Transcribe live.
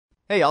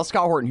Hey y'all,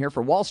 Scott Horton here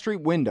for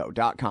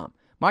WallStreetWindow.com.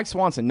 Mike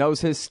Swanson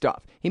knows his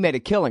stuff. He made a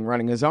killing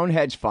running his own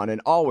hedge fund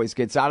and always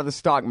gets out of the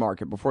stock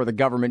market before the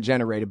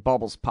government-generated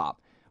bubbles pop,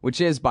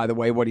 which is, by the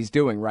way, what he's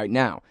doing right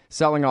now,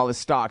 selling all his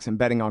stocks and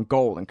betting on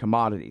gold and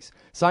commodities.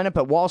 Sign up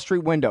at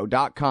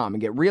WallStreetWindow.com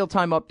and get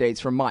real-time updates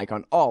from Mike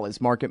on all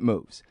his market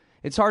moves.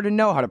 It's hard to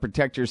know how to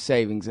protect your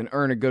savings and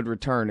earn a good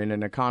return in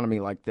an economy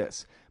like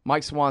this.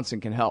 Mike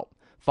Swanson can help.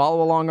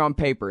 Follow along on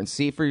paper and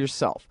see for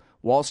yourself.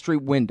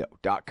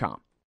 WallStreetWindow.com.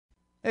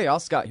 Hey,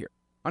 y'all, Scott here.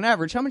 On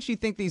average, how much do you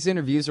think these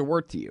interviews are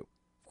worth to you?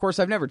 Of course,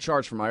 I've never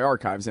charged for my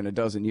archives in a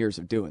dozen years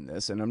of doing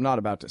this, and I'm not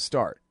about to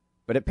start.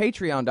 But at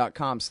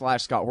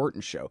patreon.com/Scott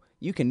Horton Show,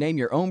 you can name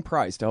your own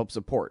price to help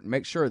support and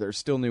make sure there's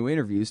still new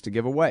interviews to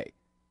give away.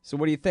 So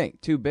what do you think?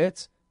 2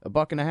 bits?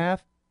 $1.50?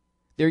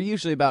 There are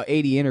usually about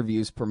 80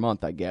 interviews per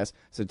month, I guess,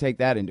 so take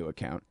that into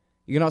account.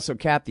 You can also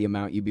cap the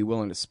amount you'd be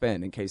willing to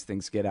spend in case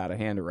things get out of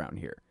hand around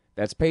here.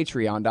 That's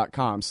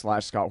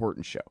patreon.com/Scott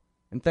Horton Show.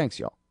 And thanks,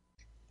 y'all.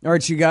 All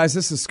right, you guys,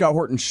 this is Scott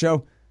Horton's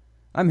show.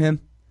 I'm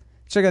him.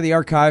 Check out the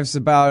archives,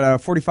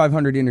 about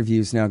 4,500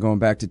 interviews now going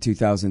back to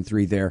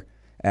 2003 there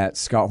at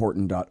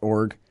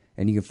scotthorton.org.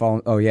 And you can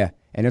follow,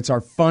 and it's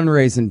our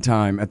fundraising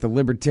time at the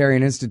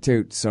Libertarian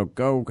Institute. So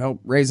go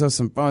help raise us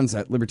some funds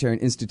at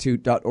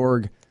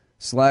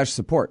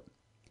libertarianinstitute.org/support.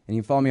 And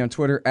you can follow me on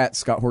Twitter at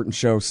Scott Horton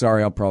Show.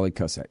 Sorry, I'll probably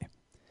cuss at you.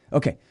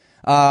 Okay,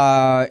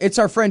 it's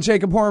our friend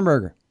Jacob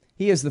Hornberger.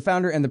 He is the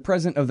founder and the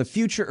president of the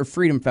Future of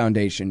Freedom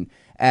Foundation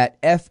at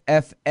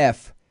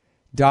FFF.org.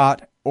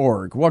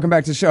 Welcome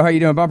back to the show. How you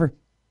doing, Bumper?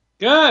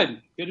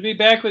 Good. Good to be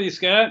back with you,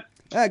 Scott.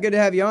 Good to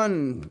have you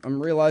on.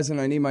 I'm realizing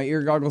I need my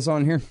ear goggles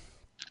on here.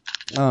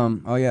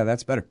 Oh, yeah,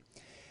 that's better.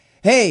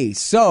 Hey,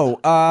 so,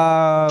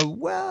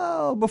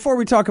 before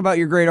we talk about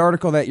your great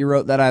article that you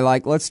wrote that I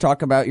like, let's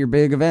talk about your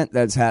big event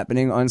that's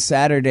happening on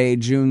Saturday,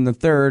 June the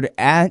 3rd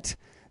at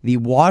the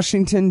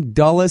Washington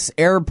Dulles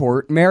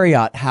Airport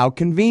Marriott. How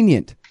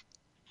convenient.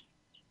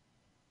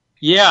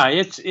 Yeah,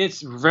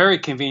 it's very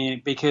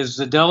convenient because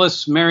the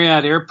Dulles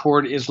Marriott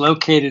Airport is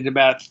located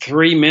about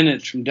 3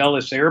 minutes from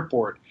Dulles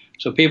Airport.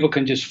 So people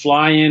can just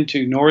fly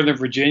into Northern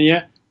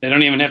Virginia. They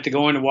don't even have to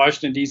go into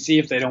Washington, D.C.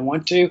 if they don't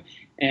want to,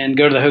 and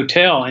go to the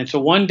hotel. And it's a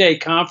one-day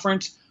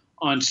conference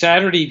on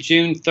Saturday,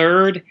 June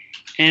 3rd.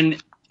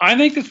 And I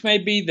think this may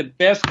be the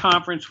best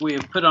conference we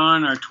have put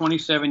on in our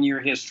 27-year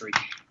history.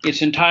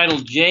 It's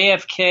entitled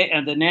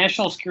JFK, the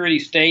National Security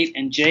State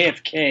and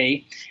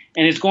JFK,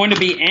 and it's going to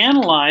be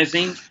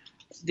analyzing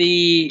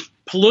the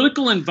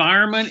political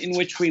environment in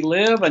which we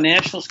live, a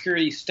national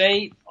security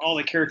state, all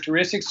the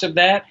characteristics of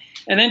that,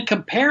 and then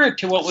compare it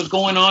to what was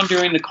going on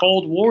during the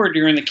Cold War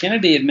during the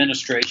Kennedy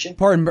administration,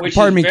 which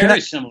is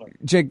very similar.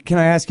 Jake, can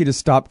I ask you to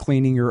stop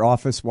cleaning your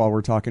office while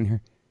we're talking here?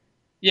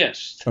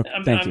 Yes. Oh,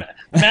 thank you.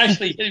 I'm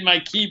actually getting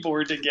my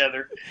keyboard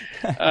together.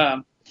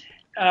 We've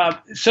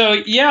got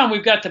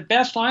the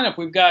best lineup.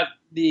 We've got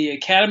the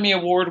Academy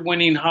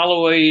Award-winning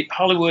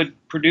Hollywood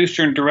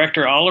producer and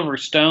director Oliver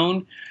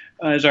Stone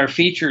as our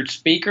featured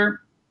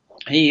speaker.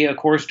 He, of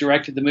course,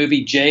 directed the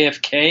movie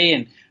JFK,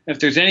 and if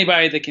there's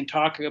anybody that can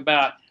talk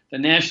about the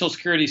national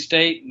security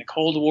state and the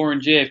Cold War and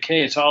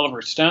JFK, it's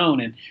Oliver Stone.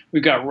 And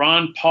we've got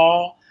Ron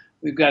Paul,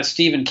 we've got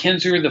Stephen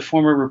Kinzer, the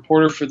former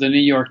reporter for the New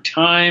York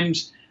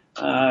Times,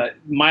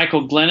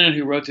 Michael Glennon,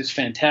 who wrote this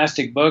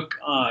fantastic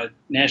book,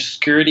 National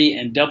Security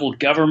and Double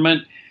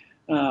Government.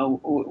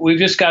 We've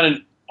just got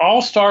an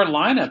all-star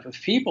lineup of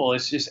people.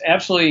 It's just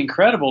absolutely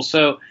incredible.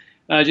 So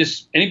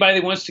just anybody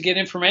that wants to get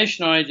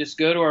information on it, just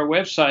go to our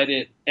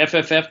website at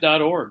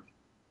fff.org.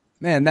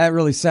 Man, that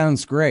really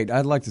sounds great.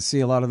 I'd like to see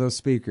a lot of those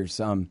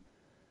speakers.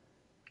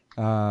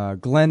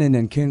 Glennon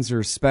and Kinzer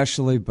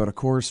especially, but of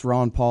course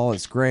Ron Paul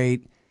is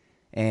great.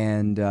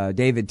 And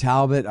David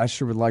Talbot, I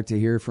sure would like to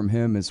hear from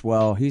him as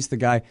well. He's the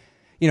guy,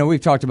 we've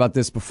talked about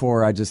this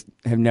before. I just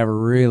have never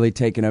really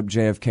taken up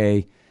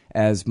JFK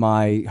as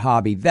my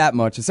hobby that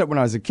much, except when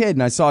I was a kid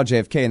and I saw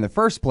JFK in the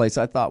first place.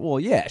 I thought, well,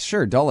 yeah,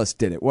 sure, Dulles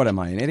did it. What am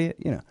I, an idiot?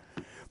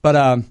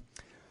 But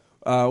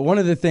one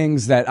of the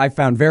things that I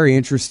found very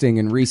interesting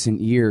in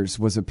recent years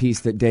was a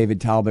piece that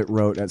David Talbot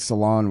wrote at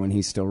Salon when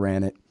he still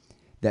ran it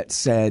that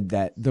said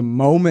that the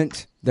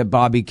moment that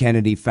Bobby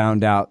Kennedy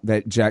found out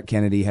that Jack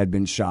Kennedy had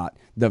been shot,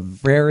 the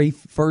very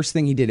first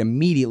thing he did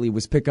immediately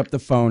was pick up the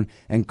phone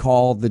and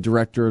call the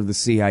director of the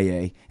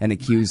CIA and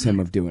accuse him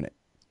of doing it.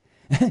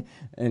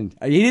 And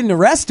he didn't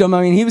arrest him.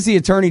 I mean, he was the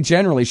attorney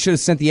general. He should have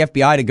sent the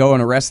FBI to go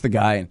and arrest the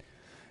guy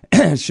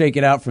and shake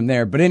it out from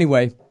there. But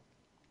anyway,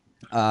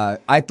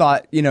 I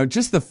thought,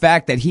 just the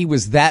fact that he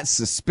was that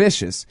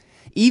suspicious,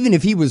 even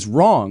if he was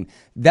wrong,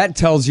 that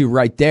tells you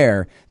right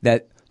there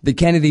that the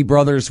Kennedy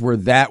brothers were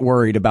that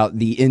worried about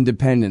the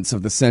independence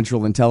of the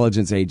Central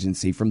Intelligence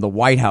Agency from the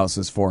White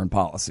House's foreign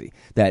policy,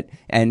 that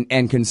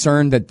and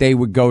concerned that they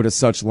would go to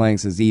such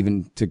lengths as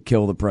even to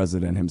kill the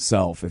president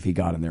himself if he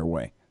got in their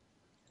way.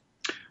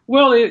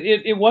 Well,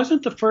 it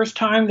wasn't the first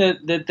time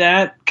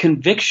that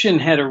conviction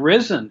had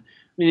arisen.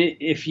 I mean,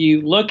 if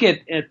you look at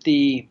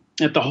the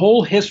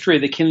whole history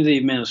of the Kennedy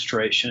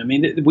administration, I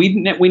mean,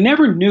 we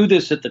never knew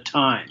this at the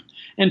time.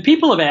 And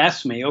people have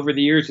asked me over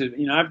the years,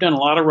 I've done a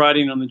lot of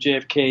writing on the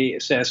JFK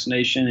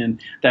assassination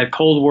and that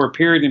Cold War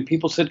period, and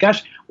people said,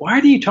 gosh, why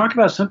do you talk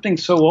about something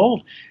so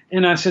old?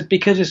 And I said,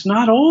 because it's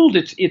not old.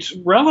 It's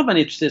relevant.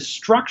 It's this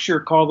structure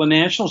called the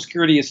national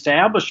security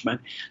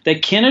establishment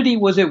that Kennedy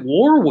was at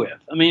war with.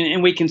 I mean,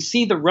 and we can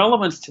see the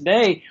relevance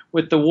today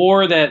with the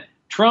war that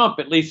Trump,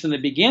 at least in the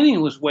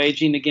beginning, was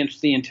waging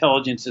against the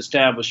intelligence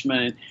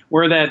establishment, and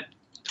where that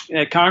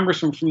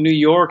congressman from New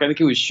York, I think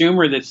it was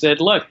Schumer, that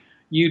said, look,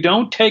 you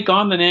don't take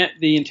on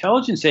the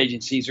intelligence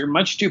agencies. They're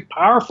much too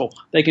powerful.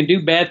 They can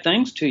do bad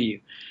things to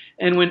you.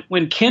 And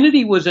when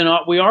Kennedy was in,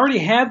 we already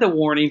had the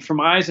warning from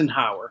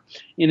Eisenhower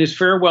in his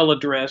farewell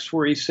address,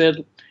 where he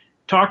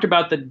talked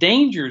about the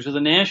dangers of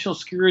the national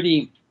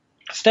security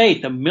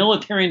state, the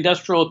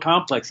military-industrial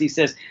complex. He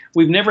says,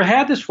 we've never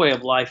had this way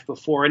of life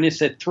before, and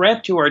it's a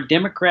threat to our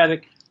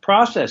democratic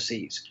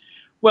processes.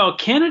 Well,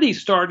 Kennedy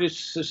started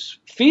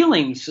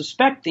suspecting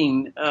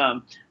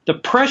the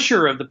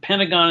pressure of the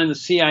Pentagon and the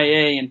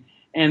CIA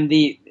and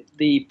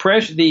the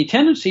pressure, the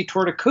tendency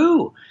toward a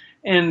coup.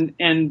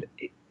 And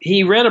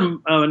he read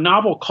a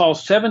novel called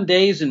 7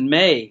 Days in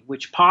May,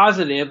 which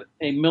posited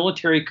a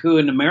military coup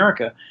in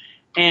America.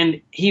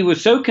 And he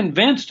was so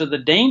convinced of the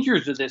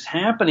dangers of this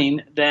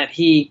happening that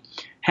he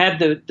had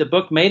the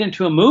book made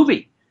into a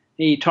movie.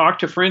 He talked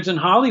to friends in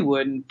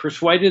Hollywood and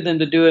persuaded them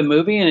to do a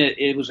movie, and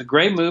it was a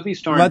great movie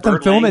starring Let them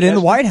Burt film Lancaster. it in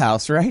the White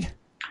House, right?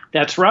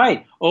 That's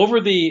right.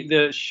 Over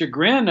the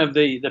chagrin of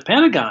the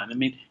Pentagon. I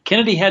mean,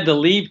 Kennedy had to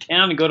leave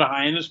town and go to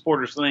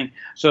Hyannisport or something,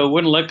 so it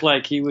wouldn't look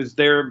like he was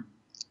there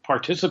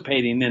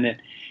participating in it.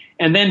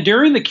 And then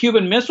during the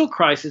Cuban Missile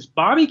Crisis,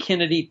 Bobby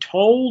Kennedy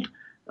told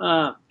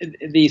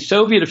the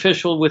Soviet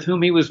official with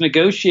whom he was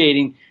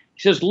negotiating, he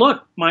says,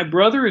 look, my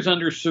brother is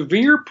under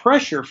severe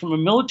pressure from a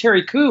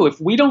military coup.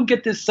 If we don't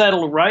get this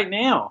settled right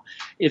now,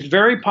 it's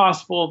very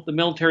possible the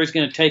military is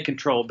going to take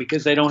control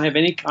because they don't have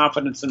any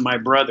confidence in my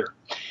brother.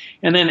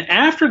 And then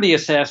after the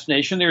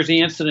assassination, there's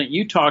the incident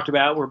you talked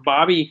about where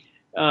Bobby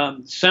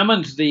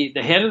summons the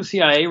head of the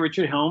CIA,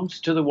 Richard Helms,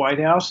 to the White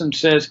House and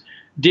says,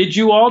 did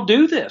you all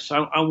do this?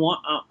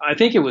 I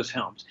think it was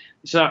Helms.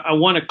 So I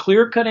want a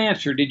clear-cut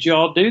answer. Did you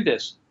all do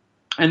this?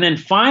 And then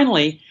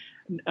finally,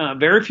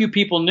 very few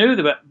people knew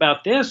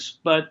about this,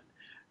 but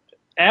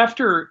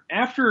after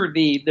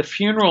the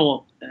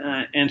funeral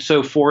and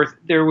so forth,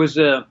 there was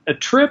a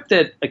trip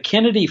that a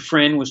Kennedy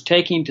friend was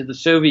taking to the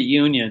Soviet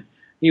Union.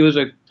 He was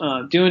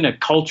doing a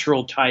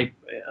cultural type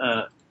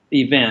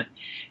event,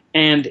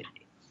 and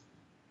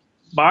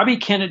Bobby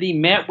Kennedy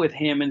met with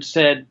him and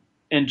said,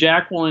 and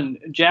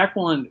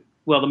Jacqueline,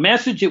 well, the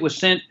message that was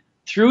sent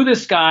through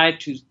this guy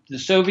to the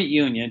Soviet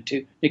Union,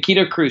 to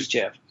Nikita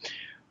Khrushchev,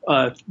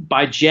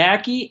 by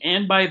Jackie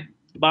and by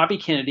Bobby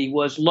Kennedy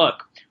was,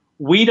 look,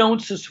 we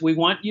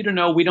want you to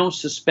know we don't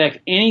suspect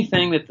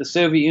anything that the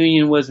Soviet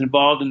Union was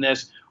involved in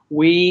this.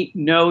 We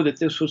know that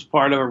this was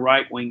part of a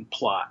right-wing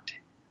plot.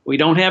 We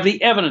don't have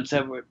the evidence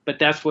of it, but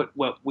that's what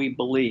we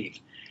believe.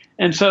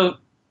 And so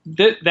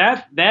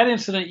that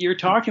incident you're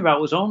talking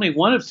about was only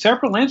one of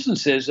several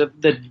instances of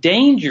the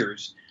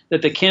dangers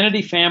that the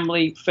Kennedy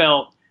family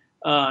felt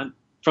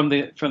from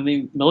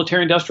the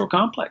military-industrial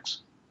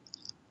complex.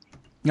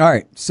 All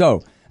right.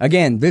 So,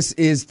 again, this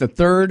is the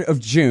 3rd of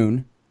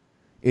June.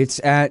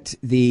 It's at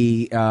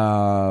the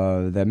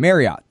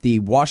Marriott, the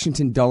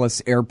Washington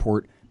Dulles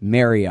Airport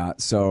Marriott.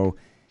 So,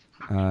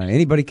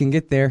 anybody can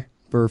get there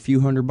for a few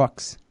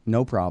 $100.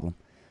 No problem.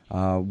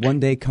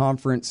 One-day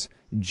conference,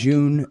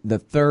 June the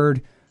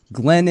 3rd.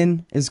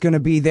 Glennon is going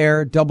to be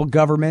there. Double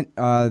Government,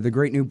 the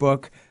great new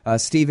book.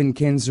 Stephen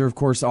Kinzer, of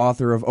course,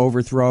 author of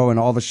Overthrow and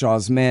All the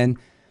Shah's Men.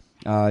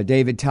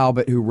 David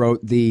Talbot, who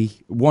wrote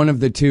one of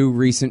the two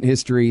recent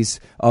histories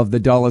of the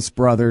Dulles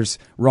brothers.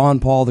 Ron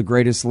Paul, the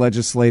greatest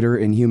legislator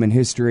in human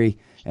history.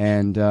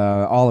 And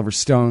Oliver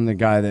Stone, the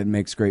guy that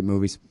makes great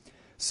movies.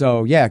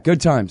 So, yeah,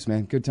 good times,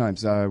 man. Good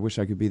times. I wish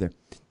I could be there.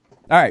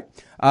 All right.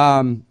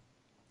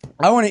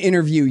 I want to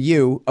interview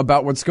you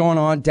about what's going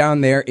on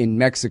down there in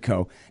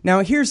Mexico.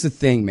 Now, here's the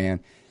thing,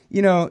 man.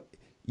 You know,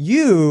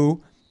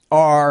 you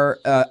are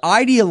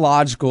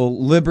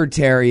ideological,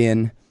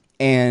 libertarian,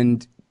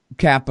 and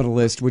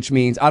capitalist, which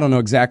means I don't know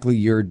exactly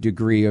your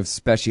degree of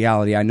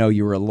speciality. I know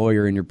you were a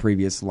lawyer in your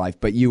previous life,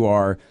 but you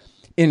are,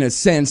 in a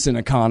sense, an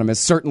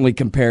economist, certainly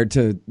compared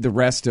to the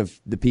rest of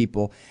the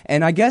people.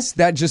 And I guess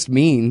that just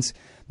means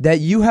that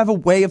you have a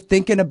way of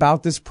thinking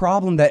about this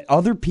problem that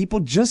other people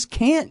just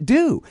can't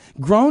do.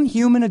 Grown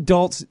human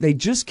adults, they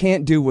just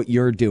can't do what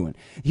you're doing.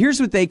 Here's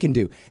what they can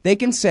do. They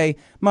can say,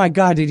 my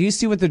God, did you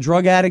see what the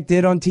drug addict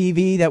did on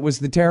TV? That was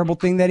the terrible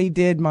thing that he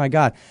did. My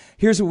God,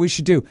 here's what we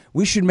should do.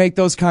 We should make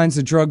those kinds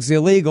of drugs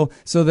illegal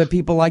so that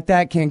people like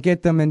that can't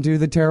get them and do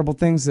the terrible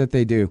things that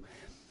they do.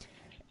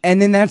 And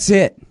then that's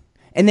it.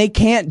 And they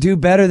can't do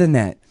better than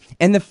that.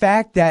 And the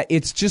fact that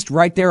it's just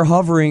right there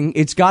hovering,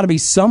 it's got to be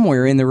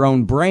somewhere in their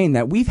own brain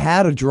that we've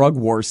had a drug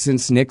war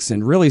since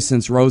Nixon, really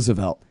since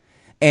Roosevelt.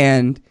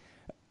 And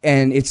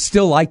it's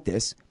still like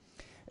this.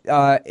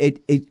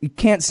 It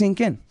can't sink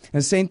in. And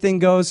the same thing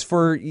goes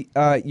for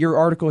your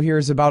article here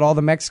is about all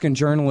the Mexican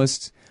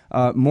journalists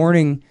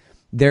mourning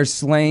their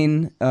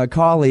slain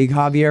colleague,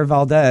 Javier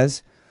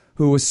Valdez,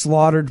 who was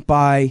slaughtered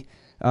by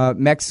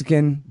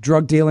Mexican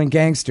drug-dealing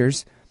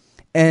gangsters.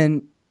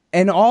 And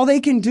all they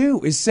can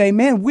do is say,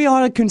 man, we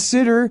ought to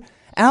consider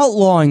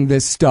outlawing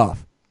this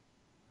stuff.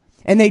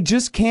 And they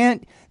just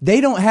can't.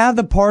 They don't have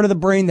the part of the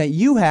brain that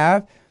you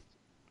have,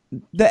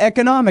 the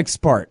economics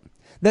part,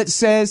 that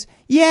says,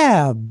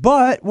 yeah,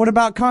 but what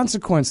about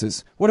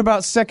consequences? What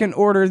about second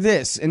order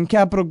this and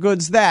capital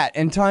goods that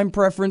and time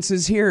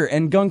preferences here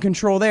and gun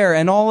control there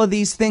and all of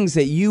these things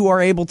that you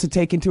are able to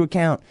take into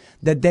account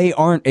that they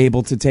aren't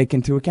able to take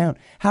into account?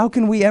 How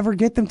can we ever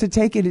get them to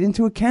take it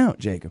into account,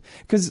 Jacob?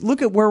 Because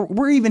look at where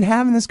we're even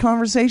having this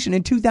conversation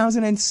in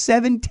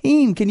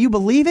 2017. Can you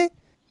believe it?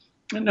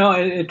 No,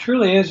 it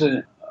truly is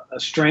a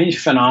strange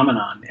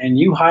phenomenon, and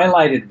you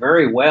highlighted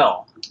very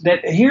well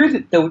that here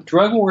the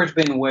drug war has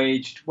been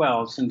waged,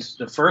 well, since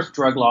the first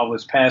drug law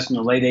was passed in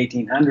the late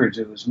 1800s.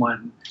 It was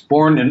when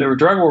the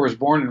drug war was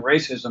born in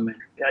racism.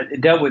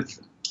 It dealt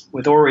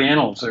with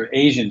Orientals or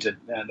Asians.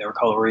 They were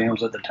called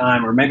Orientals at the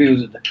time, or maybe it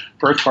was at the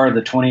first part of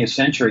the 20th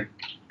century.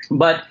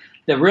 But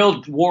the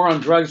real war on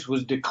drugs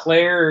was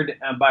declared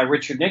by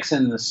Richard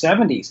Nixon in the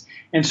 70s.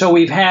 And so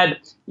we've had,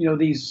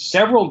 these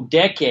several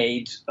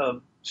decades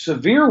of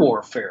severe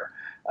warfare.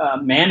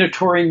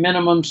 Mandatory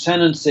minimum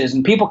sentences,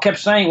 and people kept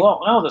saying,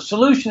 well, no, the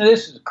solution to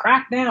this is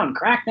crack down.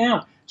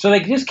 So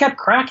they just kept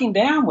cracking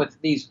down with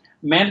these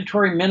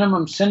mandatory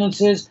minimum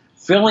sentences,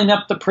 filling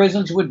up the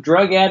prisons with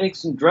drug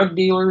addicts and drug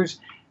dealers,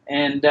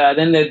 and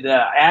then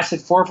the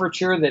asset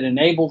forfeiture that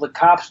enabled the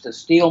cops to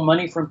steal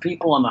money from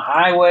people on the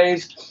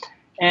highways.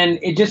 And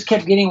it just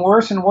kept getting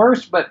worse and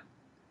worse, but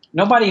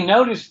nobody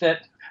noticed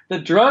that the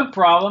drug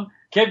problem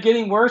kept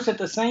getting worse at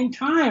the same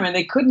time, and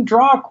they couldn't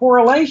draw a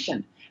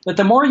correlation. That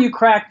the more you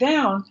crack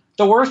down,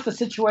 the worse the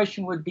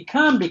situation would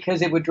become,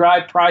 because it would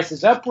drive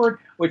prices upward,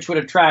 which would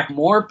attract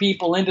more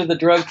people into the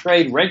drug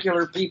trade,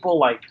 regular people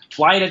like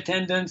flight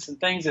attendants and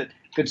things that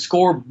could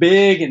score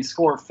big and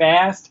score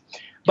fast.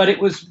 But it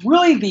was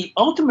really the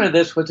ultimate of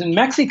this was in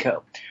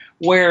Mexico,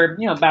 where,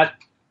 about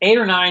 8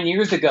 or 9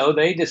 years ago,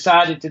 they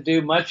decided to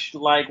do much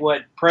like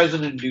what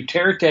President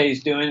Duterte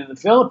is doing in the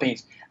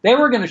Philippines. They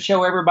were going to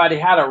show everybody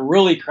how to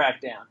really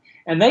crack down,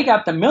 and they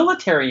got the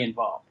military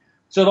involved.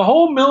 So the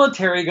whole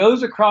military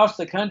goes across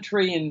the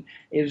country and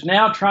is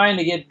now trying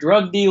to get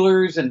drug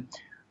dealers,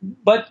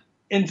 but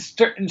in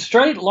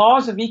straight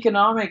laws of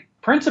economic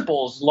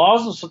principles,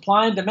 laws of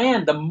supply and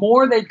demand, the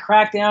more they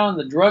crack down on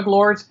the drug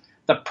lords,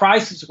 the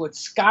prices would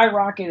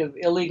skyrocket of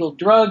illegal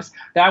drugs.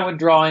 That would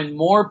draw in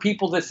more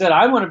people that said,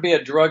 I want to be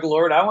a drug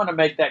lord, I want to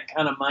make that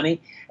kind of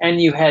money. And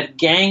you had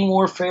gang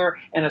warfare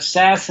and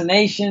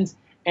assassinations.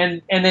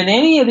 And then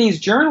any of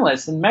these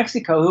journalists in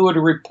Mexico who would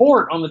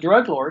report on the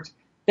drug lords,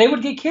 they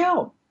would get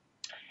killed.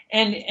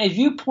 And as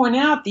you point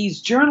out, these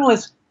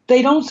journalists,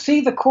 they don't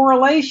see the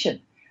correlation.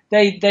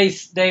 They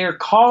are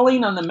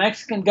calling on the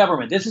Mexican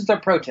government. This is their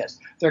protest.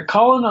 They're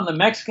calling on the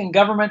Mexican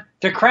government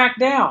to crack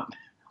down.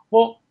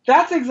 Well,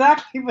 that's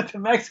exactly what the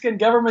Mexican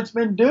government's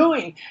been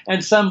doing.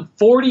 And some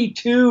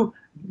 42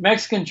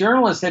 Mexican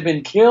journalists have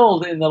been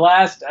killed in the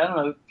last,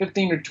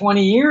 15 or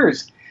 20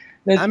 years.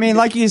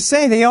 Like you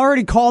say, they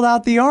already called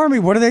out the army.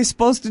 What are they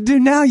supposed to do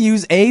now?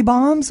 Use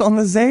A-bombs on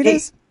the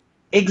Zetas?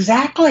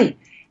 Exactly.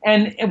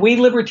 And we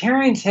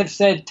libertarians have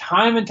said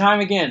time and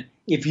time again,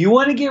 if you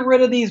want to get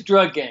rid of these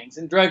drug gangs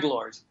and drug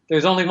lords,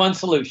 there's only one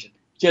solution.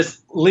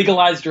 Just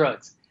legalize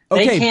drugs.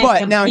 Okay,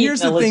 but now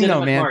here's the thing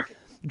though, man. Market.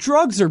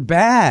 Drugs are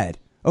bad.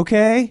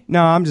 Okay?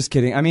 No, I'm just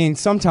kidding.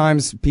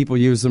 Sometimes people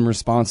use them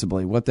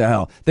responsibly. What the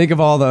hell? Think of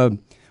all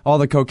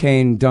the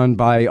cocaine done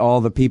by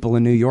all the people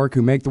in New York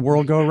who make the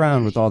world go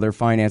around with all their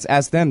finance.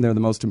 Ask them. They're the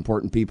most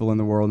important people in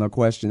the world, no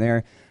question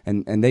there.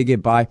 And they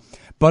get by.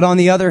 But on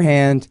the other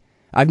hand,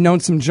 I've known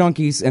some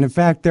junkies, and in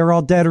fact, they're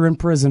all dead or in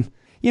prison.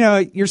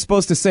 You're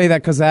supposed to say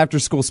that because of after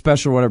school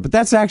special or whatever, but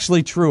that's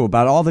actually true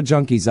about all the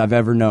junkies I've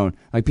ever known,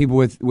 like people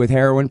with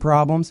heroin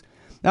problems.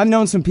 I've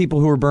known some people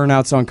who were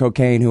burnouts on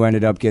cocaine who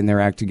ended up getting their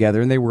act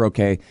together, and they were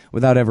okay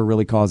without ever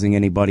really causing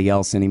anybody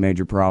else any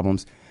major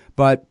problems.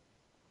 But,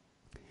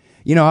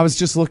 I was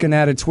just looking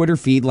at a Twitter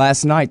feed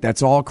last night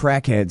that's all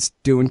crackheads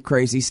doing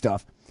crazy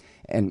stuff,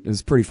 and it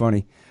was pretty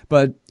funny.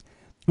 But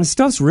this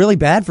stuff's really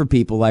bad for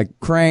people, like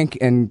crank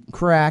and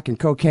crack and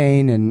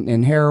cocaine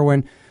and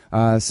heroin.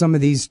 Some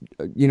of these,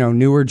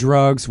 newer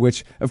drugs,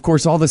 which, of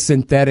course, all the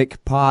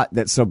synthetic pot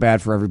that's so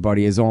bad for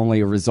everybody is only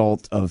a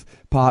result of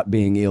pot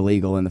being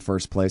illegal in the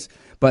first place.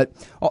 But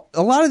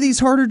a lot of these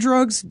harder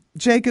drugs,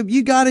 Jacob,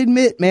 you got to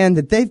admit, man,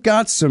 that they've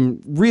got some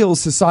real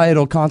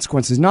societal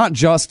consequences, not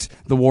just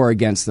the war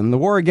against them. The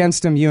war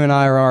against them, you and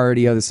I are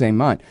already of the same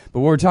mind. But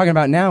what we're talking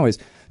about now is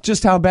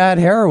just how bad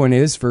heroin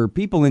is for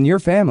people in your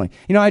family.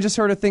 I just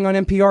heard a thing on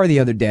NPR the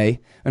other day,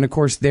 and of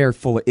course they're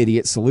full of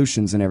idiot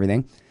solutions and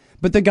everything.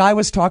 But the guy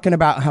was talking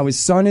about how his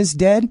son is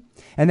dead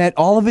and that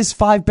all of his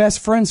 5 best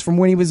friends from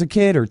when he was a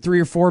kid, or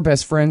 3 or 4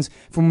 best friends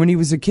from when he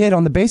was a kid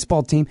on the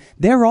baseball team,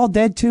 they're all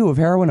dead too of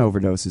heroin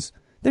overdoses.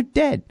 They're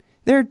dead.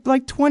 They're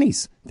like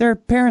 20s. Their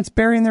parents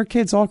burying their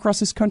kids all across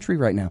this country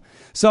right now.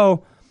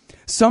 So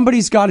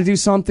somebody's got to do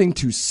something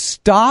to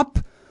stop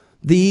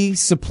the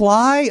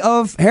supply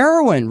of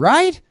heroin,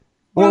 right?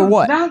 Or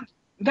what?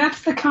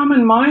 That's the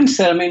common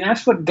mindset. I mean,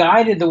 that's what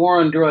guided the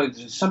war on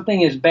drugs.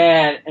 Something is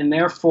bad, and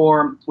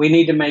therefore we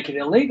need to make it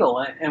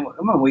illegal. And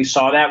we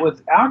saw that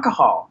with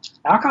alcohol.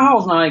 Alcohol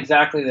is not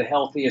exactly the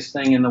healthiest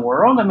thing in the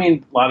world. I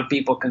mean, a lot of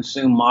people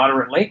consume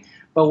moderately,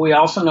 but we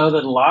also know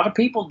that a lot of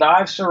people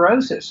die of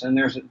cirrhosis, and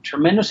there's a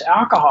tremendous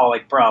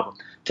alcoholic problem.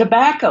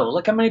 Tobacco,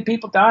 look how many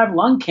people die of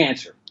lung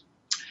cancer.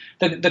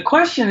 The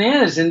question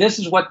is, and this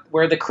is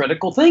where the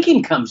critical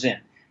thinking comes in,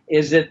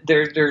 is that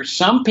there's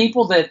some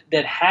people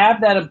that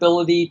have that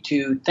ability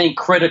to think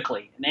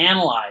critically and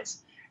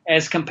analyze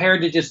as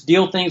compared to just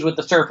deal things with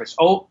the surface.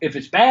 Oh, if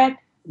it's bad,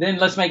 then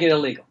let's make it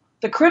illegal.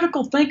 The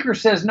critical thinker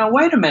says, no,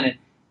 wait a minute.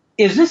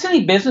 Is this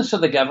any business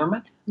of the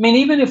government? I mean,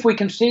 even if we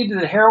concede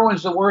that heroin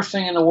is the worst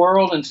thing in the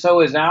world and so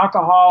is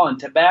alcohol and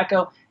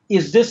tobacco,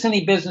 is this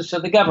any business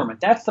of the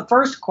government? That's the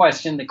first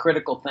question the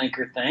critical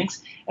thinker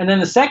thinks. And then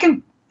the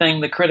second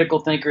thing the critical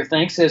thinker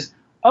thinks is,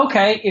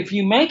 okay, if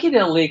you make it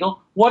illegal,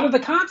 what are the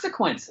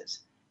consequences?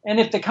 And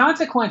if the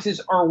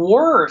consequences are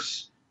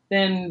worse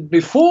than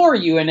before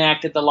you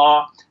enacted the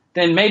law,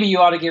 then maybe you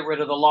ought to get rid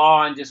of the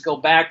law and just go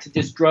back to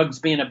just drugs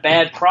being a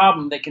bad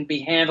problem that can be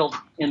handled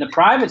in the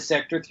private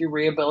sector through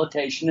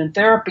rehabilitation and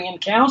therapy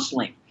and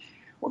counseling.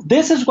 Well,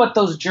 this is what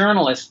those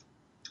journalists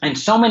and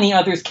so many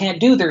others can't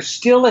do. They're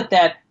still at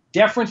that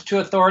deference to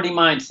authority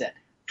mindset.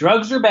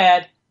 Drugs are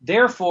bad.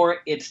 Therefore,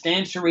 it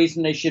stands to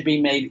reason they should be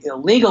made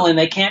illegal, and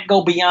they can't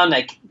go beyond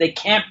that. They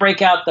can't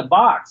break out the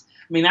box.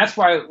 I mean, that's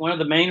why one of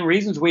the main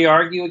reasons we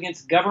argue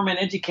against government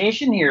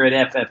education here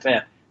at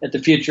FFF, at the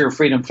Future of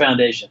Freedom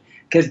Foundation,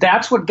 because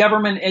that's what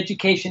government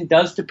education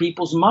does to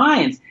people's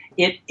minds.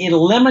 It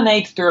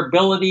eliminates their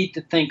ability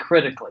to think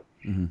critically.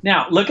 Mm-hmm.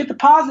 Now, look at the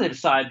positive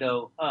side,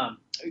 though.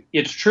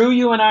 It's true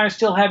you and I are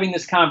still having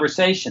this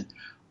conversation,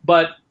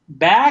 but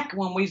back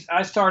when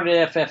I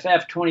started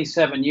FFF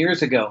 27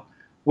 years ago,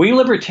 we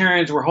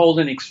libertarians were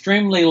holding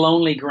extremely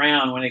lonely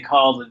ground when they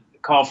call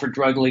for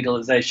drug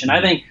legalization.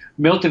 I think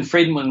Milton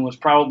Friedman was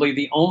probably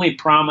the only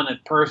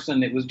prominent person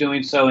that was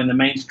doing so in the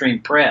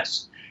mainstream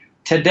press.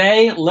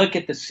 Today, look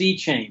at the sea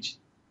change.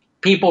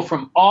 People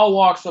from all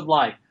walks of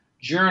life,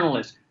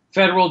 journalists,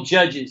 federal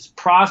judges,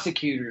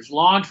 prosecutors,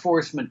 law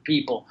enforcement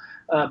people,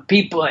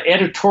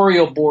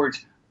 editorial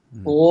boards,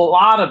 a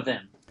lot of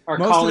them are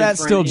calling for most of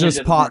that's still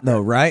just pot,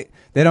 though, right?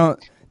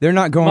 They're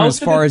not going as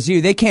far as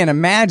you. They can't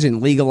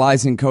imagine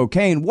legalizing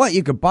cocaine. What,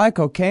 you could buy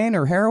cocaine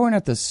or heroin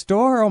at the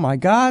store? Oh, my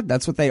God.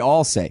 That's what they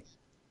all say.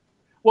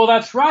 Well,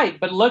 that's right.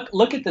 But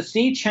look at the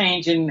sea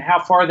change and how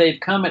far they've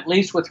come, at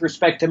least with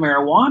respect to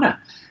marijuana.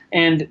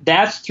 And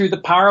that's through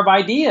the power of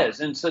ideas.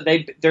 And so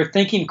they're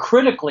thinking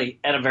critically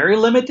at a very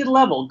limited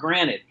level,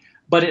 granted.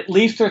 But at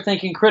least they're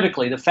thinking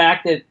critically. The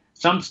fact that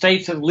some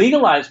states have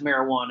legalized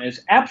marijuana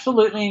is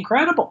absolutely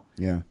incredible.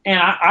 Yeah. And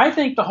I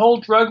think the whole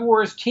drug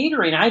war is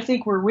teetering. I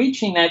think we're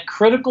reaching that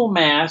critical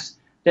mass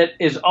that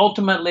is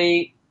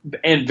ultimately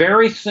and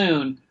very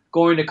soon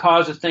going to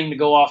cause a thing to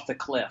go off the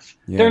cliff.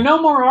 Yeah. There are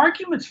no more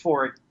arguments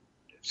for it,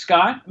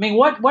 Scott. I mean,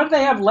 what do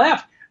they have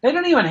left? They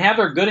don't even have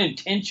their good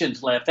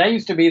intentions left. That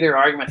used to be their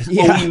argument.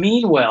 Yeah. Well, we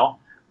mean well.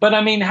 But,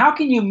 I mean, how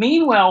can you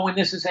mean well when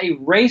this is a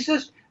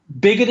racist,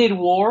 bigoted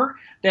war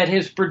that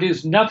has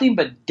produced nothing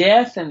but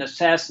death and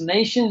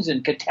assassinations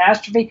and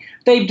catastrophe?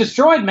 They've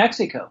destroyed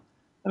Mexico.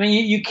 I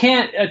mean, you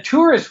can't – a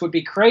tourist would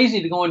be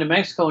crazy to go into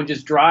Mexico and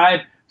just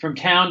drive from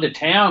town to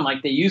town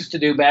like they used to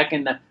do back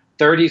in the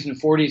 30s and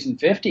 40s and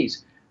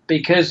 50s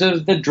because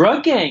of the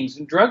drug gangs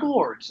and drug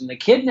lords and the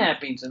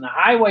kidnappings and the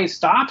highway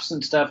stops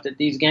and stuff that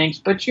these gangs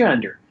put you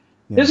under.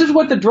 Yeah. This is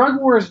what the drug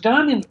war has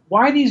done, and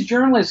why these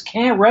journalists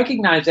can't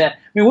recognize that. I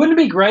mean, wouldn't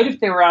it be great if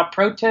they were out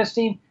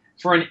protesting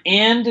for an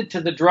end to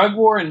the drug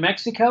war in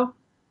Mexico?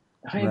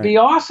 I mean, it'd be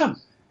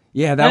awesome.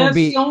 Yeah, that's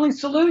the only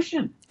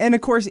solution. And of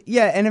course,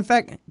 yeah, and in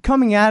fact,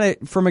 coming at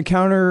it from a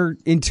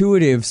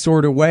counterintuitive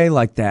sort of way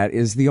like that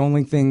is the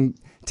only thing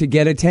to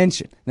get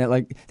attention.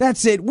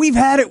 That's it. We've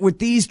had it with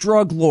these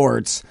drug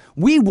lords.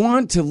 We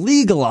want to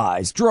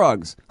legalize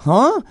drugs.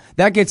 Huh?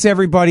 That gets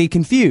everybody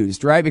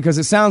confused, right? Because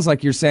it sounds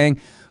like you're saying,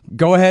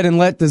 go ahead and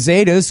let the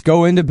Zetas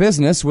go into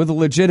business with a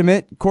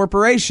legitimate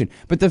corporation.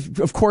 But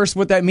of course,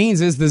 what that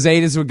means is the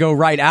Zetas would go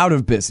right out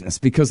of business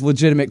because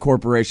legitimate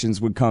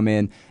corporations would come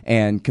in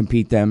and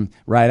compete them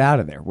right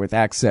out of there with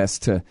access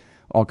to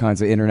all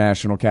kinds of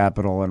international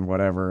capital and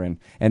whatever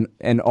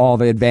and all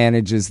the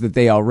advantages that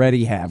they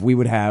already have. We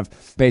would have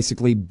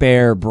basically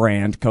Bear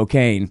brand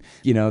cocaine,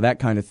 that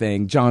kind of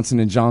thing.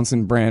 Johnson &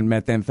 Johnson brand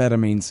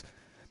methamphetamines,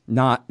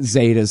 not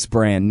Zetas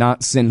brand,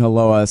 not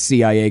Sinaloa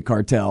CIA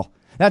cartel.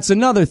 That's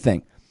another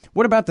thing.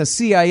 What about the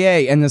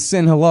CIA and the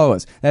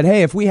Sinaloas? That,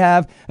 hey, if we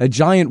have a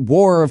giant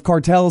war of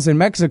cartels in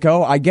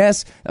Mexico, I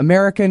guess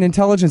American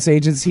intelligence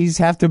agencies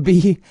have to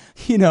be,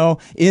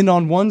 in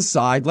on one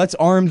side. Let's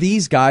arm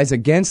these guys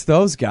against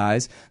those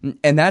guys.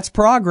 And that's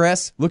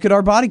progress. Look at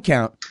our body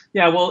count.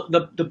 Yeah, well,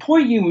 the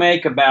point you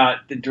make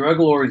about the drug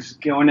lords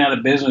going out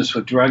of business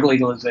with drug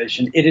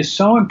legalization, it is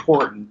so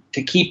important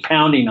to keep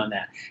pounding on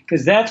that,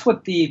 because that's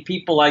what the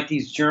people like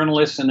these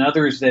journalists and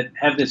others that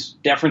have this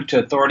deference to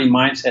authority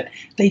mindset,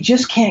 they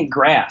just can't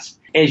grasp.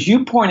 As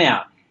you point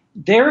out,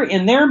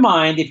 in their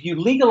mind, if you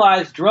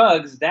legalize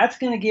drugs, that's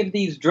going to give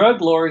these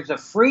drug lords a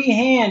free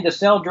hand to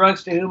sell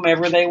drugs to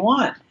whomever they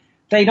want.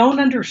 They don't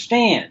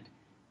understand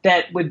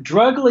that with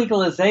drug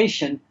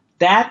legalization,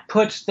 that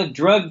puts the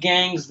drug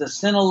gangs, the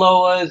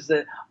Sinaloas,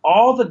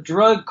 all the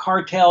drug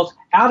cartels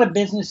out of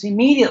business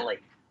immediately.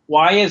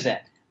 Why is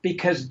that?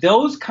 Because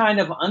those kind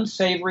of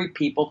unsavory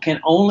people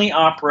can only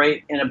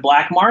operate in a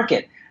black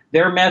market.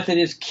 Their method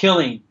is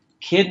killing,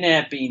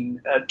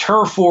 kidnapping,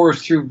 turf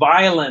wars through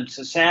violence,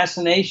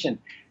 assassination.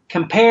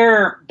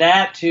 Compare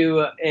that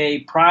to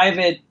a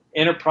private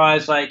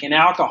enterprise like in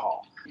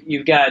alcohol.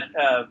 You've got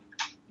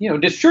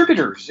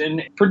distributors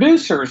and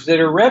producers that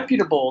are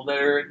reputable,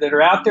 that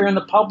are out there in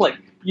the public.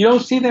 You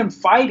don't see them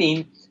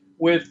fighting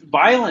with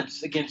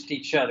violence against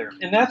each other.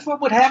 And that's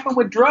what would happen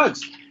with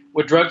drugs.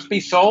 Would drugs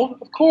be sold?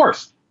 Of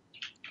course.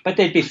 But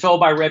they'd be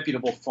sold by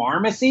reputable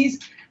pharmacies.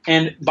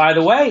 And by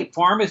the way,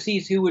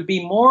 pharmacies who would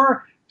be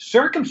more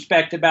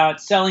circumspect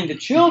about selling to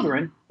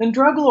children than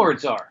drug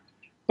lords are.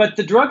 But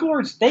the drug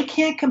lords, they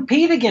can't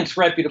compete against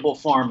reputable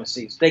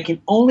pharmacies. They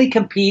can only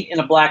compete in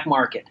a black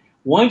market.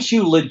 Once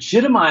you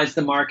legitimize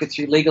the market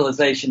through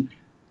legalization,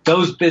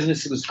 those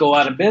businesses go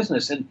out of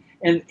business. And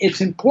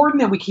it's important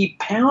that we keep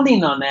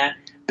pounding on that,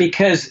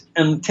 because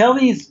until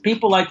these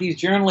people like these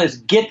journalists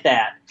get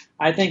that,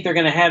 I think they're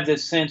going to have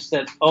this sense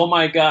that, oh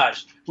my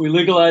gosh, we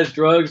legalize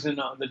drugs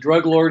and the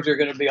drug lords are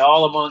going to be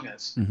all among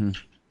us. Mm-hmm.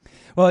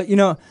 Well, I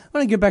want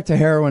to get back to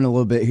heroin a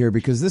little bit here,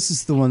 because this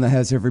is the one that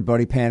has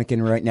everybody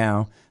panicking right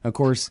now. Of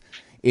course,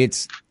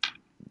 it's,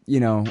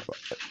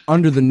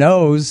 under the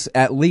nose,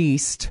 at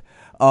least,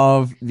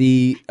 of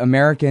the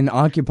American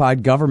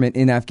occupied government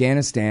in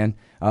Afghanistan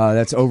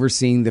that's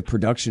overseeing the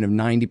production of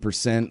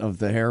 90% of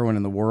the heroin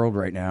in the world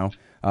right now.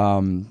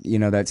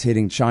 That's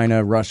hitting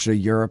China, Russia,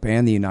 Europe,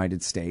 and the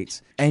United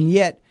States. And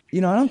yet, I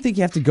don't think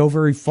you have to go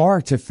very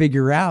far to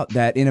figure out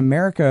that in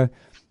America,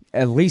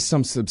 at least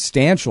some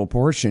substantial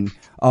portion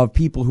of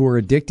people who are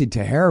addicted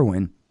to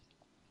heroin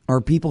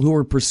are people who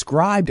are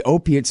prescribed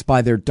opiates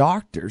by their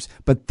doctors,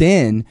 but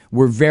then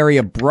were very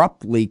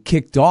abruptly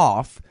kicked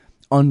off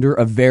under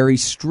a very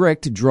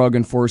strict Drug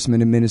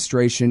Enforcement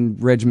Administration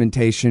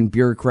regimentation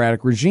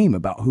bureaucratic regime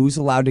about who's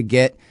allowed to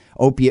get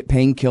opiate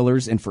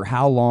painkillers and for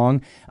how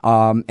long,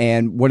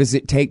 and what does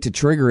it take to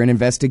trigger an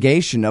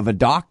investigation of a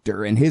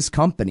doctor and his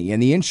company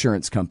and the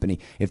insurance company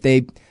if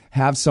they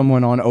have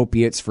someone on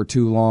opiates for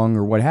too long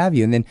or what have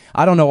you. And then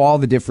I don't know all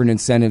the different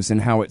incentives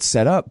and how it's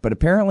set up, but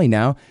apparently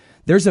now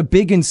there's a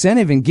big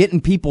incentive in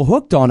getting people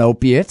hooked on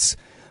opiates,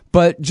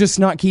 but just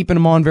not keeping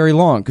them on very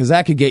long, because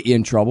that could get you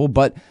in trouble.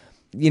 But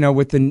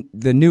with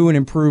the new and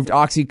improved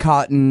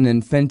Oxycontin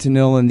and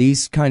fentanyl and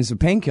these kinds of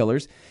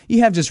painkillers,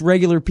 you have just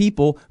regular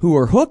people who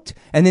are hooked,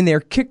 and then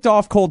they're kicked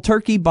off cold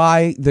turkey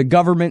by the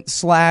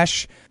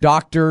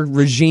government/doctor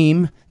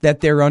regime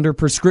that they're under,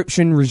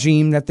 prescription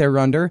regime that they're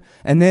under,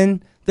 and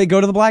then they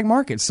go to the black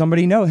market.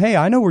 Somebody knows, hey,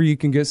 I know where you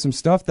can get some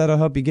stuff that'll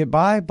help you get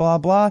by, blah,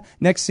 blah.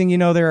 Next thing you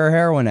know, they're a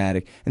heroin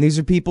addict. And these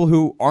are people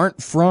who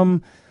aren't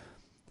from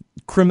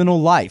criminal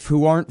life,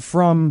 who aren't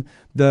from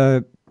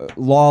the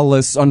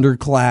lawless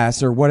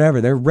underclass or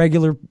whatever. They're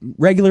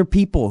regular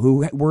people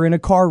who were in a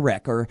car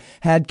wreck or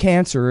had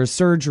cancer or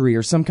surgery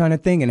or some kind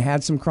of thing and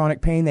had some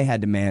chronic pain they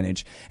had to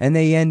manage, and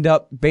they end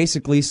up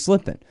basically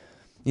slipping.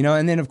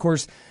 And then of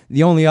course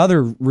the only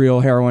other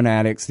real heroin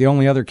addicts, the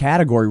only other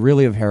category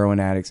really of heroin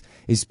addicts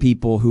is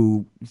people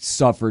who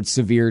suffered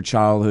severe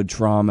childhood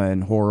trauma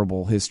and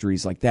horrible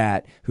histories like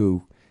that,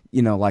 who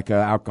like a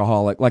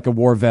alcoholic, like a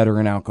war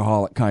veteran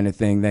alcoholic kind of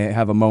thing. They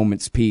have a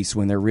moment's peace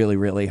when they're really,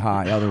 really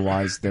high.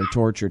 Otherwise, they're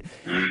tortured.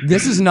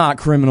 This is not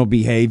criminal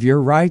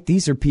behavior, right?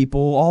 These are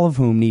people, all of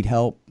whom need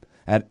help,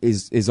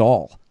 is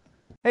all.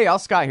 Hey, y'all,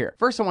 Scott here.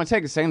 First, I want to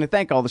take a second to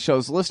thank all the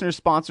show's listeners,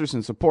 sponsors,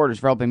 and supporters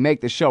for helping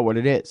make this show what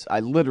it is. I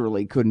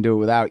literally couldn't do it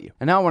without you.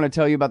 And now I want to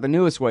tell you about the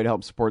newest way to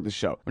help support the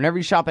show. Whenever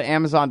you shop at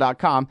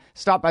Amazon.com,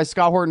 stop by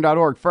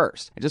ScottHorton.org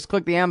first, and just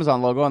click the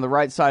Amazon logo on the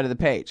right side of the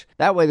page.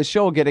 That way, the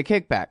show will get a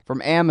kickback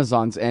from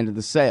Amazon's end of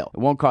the sale. It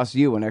won't cost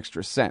you an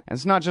extra cent. And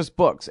it's not just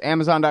books.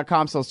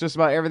 Amazon.com sells just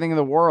about everything in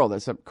the world,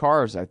 except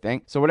cars, I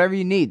think. So whatever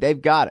you need,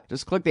 they've got it.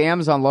 Just click the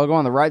Amazon logo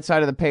on the right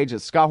side of the page at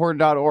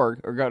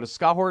ScottHorton.org, or go to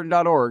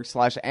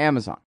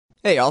ScottHorton.org/Amazon.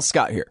 Hey, y'all,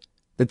 Scott here.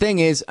 The thing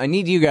is, I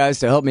need you guys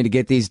to help me to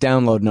get these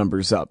download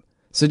numbers up.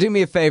 So do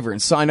me a favor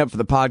and sign up for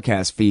the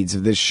podcast feeds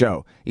of this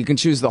show. You can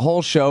choose the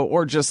whole show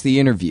or just the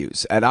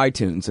interviews at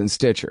iTunes and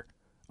Stitcher.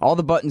 All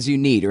the buttons you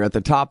need are at the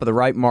top of the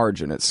right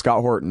margin at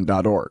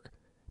ScottHorton.org.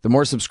 The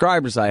more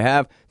subscribers I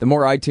have, the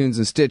more iTunes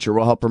and Stitcher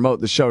will help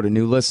promote the show to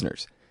new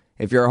listeners.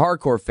 If you're a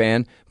hardcore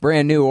fan,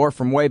 brand new or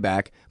from way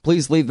back,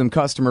 please leave them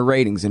customer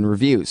ratings and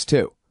reviews,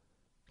 too.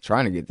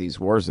 Trying to get these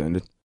wars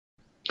ended.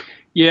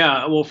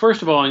 Yeah, well,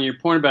 first of all, on your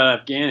point about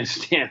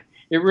Afghanistan,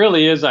 it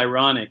really is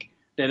ironic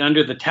that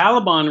under the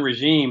Taliban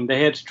regime,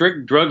 they had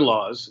strict drug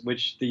laws,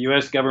 which the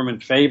U.S.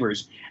 government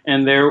favors,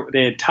 and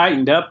they had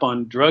tightened up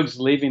on drugs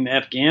leaving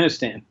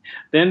Afghanistan.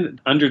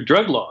 Then under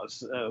drug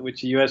laws,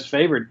 which the U.S.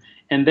 favored,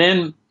 and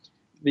then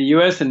the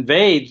U.S.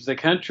 invades the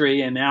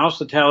country and oust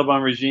the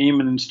Taliban regime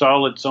and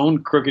install its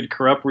own crooked,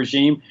 corrupt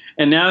regime,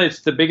 and now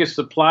it's the biggest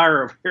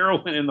supplier of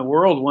heroin in the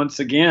world once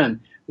again.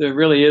 It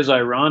really is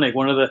ironic.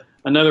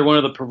 Another one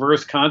of the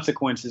perverse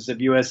consequences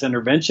of U.S.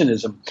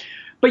 interventionism.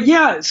 But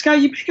yeah,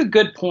 Scott, you make a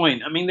good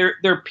point. I mean, there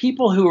are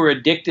people who are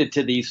addicted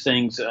to these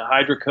things,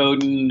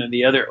 hydrocodone and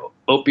the other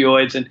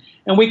opioids,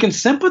 and we can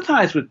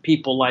sympathize with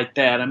people like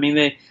that. I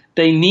mean,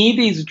 they need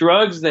these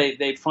drugs.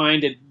 They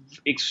find it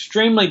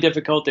extremely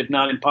difficult, if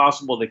not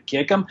impossible, to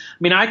kick them. I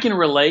mean, I can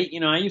relate.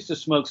 I used to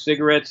smoke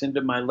cigarettes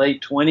into my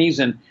late 20s,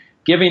 and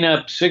giving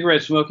up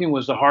cigarette smoking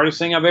was the hardest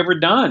thing I've ever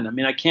done. I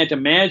mean, I can't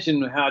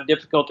imagine how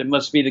difficult it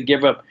must be to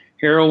give up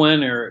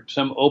heroin or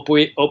some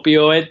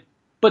opioid.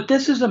 But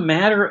this is a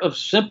matter of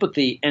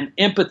sympathy and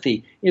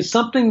empathy. It's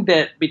something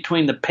that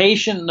between the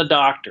patient and the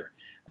doctor.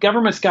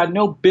 Government's got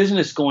no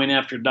business going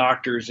after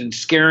doctors and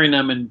scaring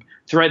them and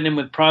threatening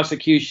them with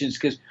prosecutions,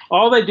 because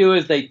all they do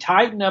is they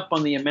tighten up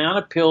on the amount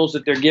of pills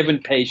that they're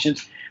giving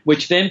patients,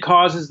 which then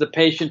causes the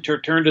patient to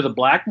turn to the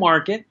black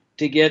market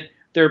to get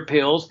their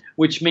pills,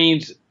 which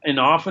means, and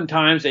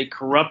oftentimes, a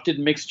corrupted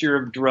mixture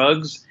of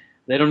drugs.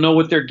 They don't know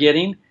what they're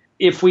getting.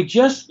 If we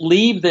just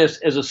leave this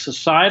as a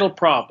societal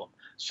problem,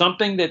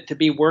 something that to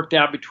be worked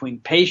out between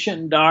patient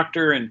and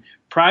doctor and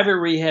private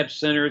rehab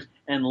centers,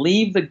 and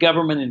leave the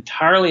government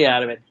entirely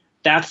out of it,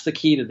 that's the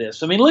key to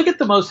this. I mean, look at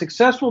the most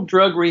successful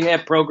drug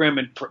rehab program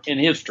in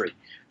history.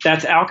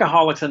 That's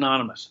Alcoholics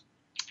Anonymous.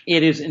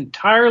 It is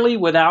entirely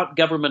without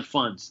government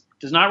funds.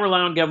 It does not rely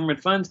on government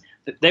funds.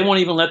 They won't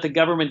even let the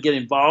government get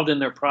involved in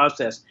their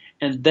process.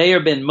 And they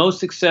have been most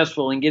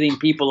successful in getting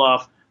people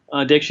off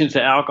addictions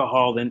to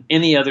alcohol than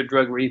any other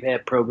drug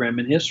rehab program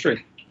in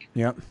history.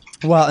 Yep.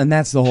 Well, and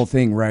that's the whole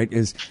thing, right,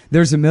 is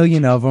there's a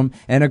million of them.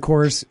 And, of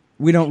course,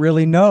 we don't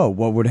really know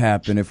what would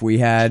happen if we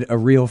had a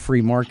real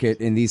free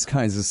market in these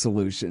kinds of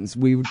solutions.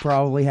 We would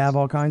probably have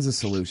all kinds of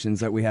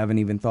solutions that we haven't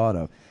even thought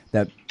of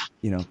that,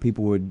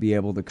 people would be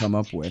able to come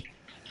up with.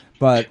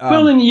 But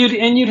well, and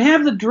you'd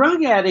have the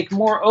drug addict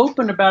more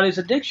open about his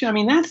addiction. I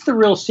mean, that's the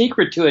real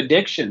secret to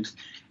addictions,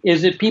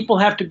 is that people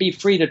have to be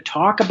free to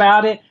talk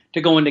about it, to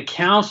go into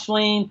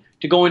counseling,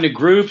 to go into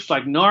groups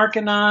like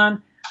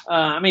Narcanon.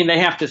 They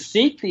have to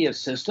seek the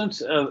assistance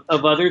of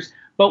others.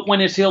 But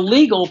when it's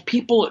illegal,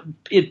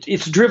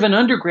 it's driven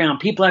underground.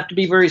 People have to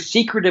be very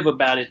secretive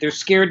about it. They're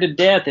scared to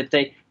death if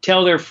they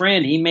tell their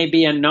friend he may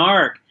be a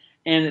narc.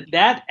 And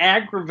that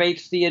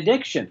aggravates the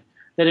addiction.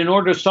 That in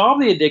order to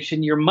solve the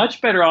addiction, you're much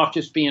better off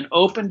just being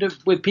open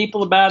with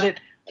people about it,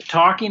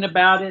 talking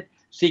about it,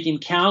 seeking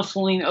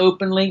counseling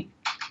openly.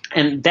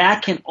 And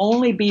that can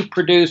only be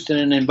produced in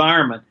an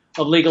environment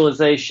of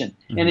legalization.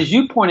 Mm-hmm. And as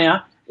you point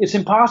out, it's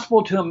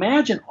impossible to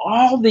imagine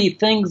all the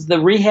things,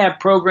 the rehab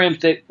programs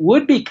that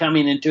would be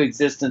coming into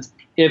existence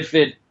if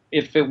it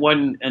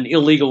wasn't an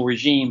illegal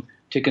regime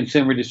to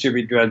consume or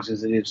distribute drugs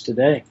as it is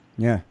today.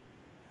 Yeah.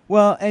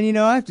 Well, and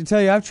I have to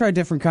tell you, I've tried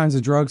different kinds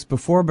of drugs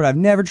before, but I've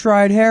never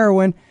tried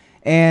heroin.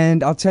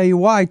 And I'll tell you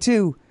why,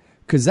 too.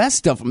 Because that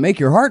stuff will make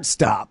your heart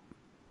stop.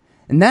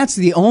 And that's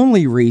the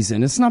only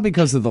reason. It's not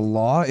because of the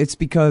law. It's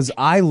because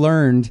I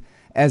learned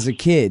as a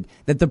kid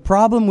that the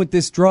problem with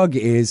this drug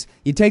is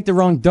you take the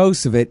wrong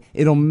dose of it,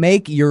 it'll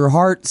make your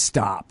heart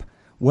stop.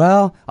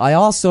 Well, I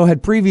also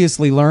had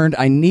previously learned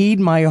I need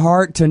my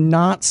heart to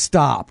not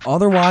stop.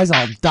 Otherwise,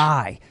 I'll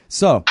die.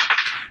 So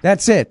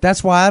that's it.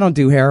 That's why I don't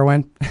do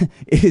heroin.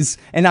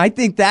 And I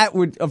think that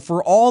would,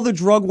 for all the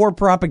drug war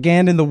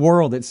propaganda in the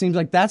world, it seems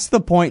like that's the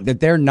point that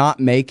they're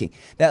not making.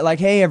 That like,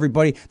 hey,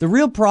 everybody, the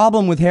real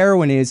problem with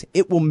heroin is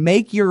it will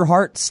make your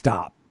heart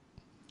stop.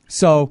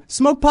 So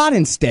smoke pot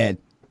instead.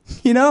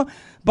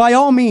 By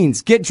all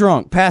means, get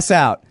drunk, pass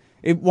out.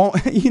 It won't,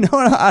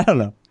 I don't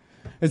know.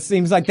 It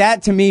seems like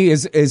that to me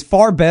is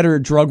far better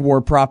drug war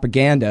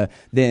propaganda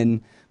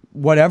than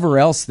whatever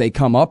else they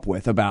come up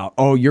with about,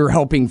 oh, you're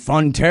helping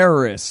fund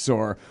terrorists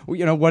or,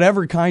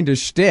 whatever kind of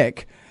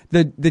shtick.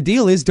 The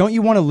deal is, don't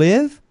you want to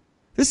live?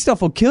 This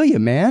stuff will kill you,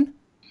 man.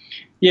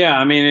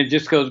 Yeah, it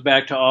just goes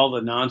back to all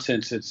the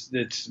nonsense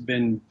that's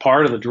been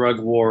part of the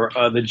drug war,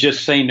 the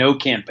Just Say No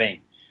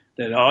campaign.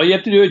 That all you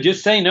have to do is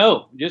just say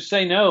no. Just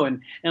say no.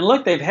 And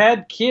look, they've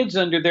had kids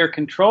under their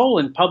control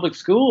in public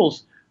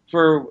schools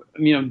for,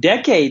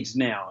 decades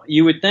now.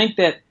 You would think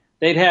that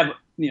they'd have,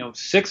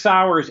 6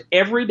 hours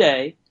every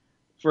day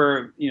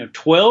for,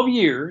 12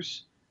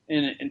 years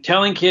and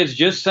telling kids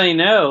just say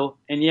no,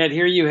 and yet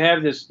here you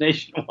have this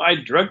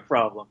nationwide drug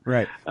problem.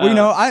 Right.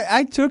 Well,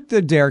 I took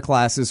the DARE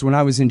classes when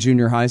I was in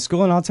junior high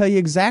school, and I'll tell you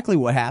exactly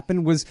what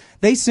happened was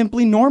they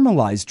simply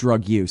normalized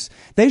drug use.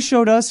 They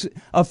showed us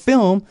a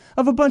film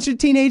of a bunch of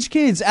teenage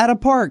kids at a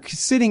park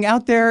sitting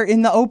out there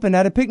in the open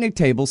at a picnic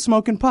table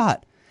smoking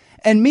pot.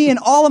 And me and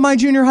all of my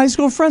junior high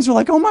school friends were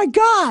like, oh, my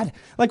God.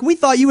 Like, we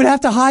thought you would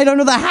have to hide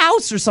under the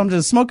house or something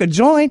to smoke a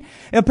joint.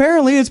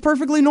 Apparently, it's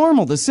perfectly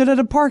normal to sit at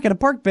a park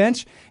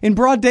bench in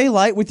broad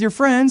daylight with your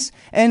friends.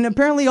 And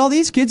apparently, all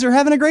these kids are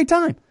having a great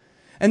time.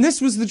 And this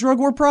was the drug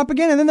war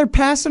propaganda. And then they're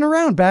passing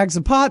around bags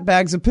of pot,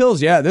 bags of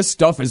pills. Yeah, this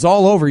stuff is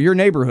all over your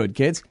neighborhood,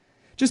 kids.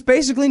 Just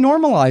basically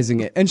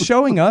normalizing it and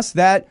showing us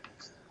that,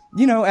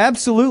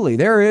 absolutely,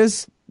 there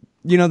is...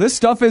 this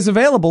stuff is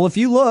available if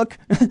you look,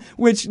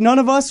 which none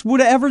of us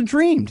would have ever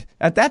dreamed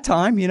at that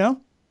time,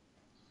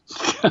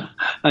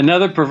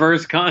 Another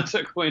perverse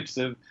consequence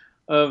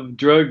of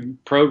drug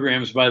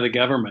programs by the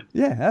government.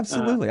 Yeah,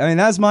 absolutely.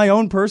 That's my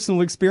own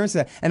personal experience.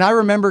 And I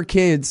remember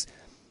kids,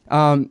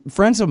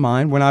 friends of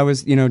mine, when I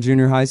was,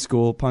 junior high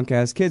school,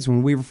 punk-ass kids,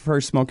 when we were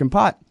first smoking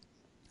pot.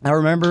 I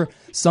remember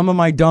some of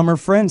my dumber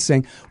friends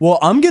saying, well,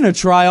 I'm going to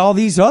try all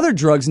these other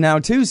drugs now,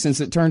 too, since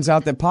it turns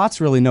out that pot's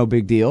really no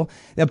big deal.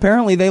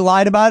 Apparently, they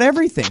lied about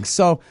everything.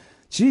 So,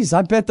 geez,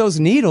 I bet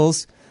those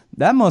needles,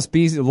 that must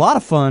be a lot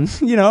of fun.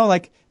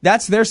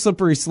 That's their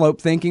slippery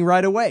slope thinking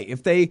right away.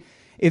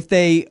 If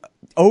they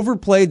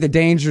overplayed the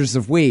dangers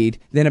of weed,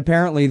 then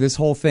apparently this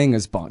whole thing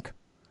is bunk.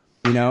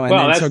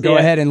 So go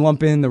ahead and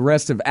lump in the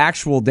rest of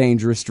actual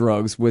dangerous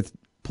drugs with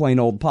plain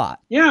old pot.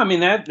 Yeah,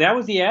 that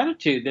was the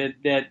attitude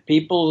that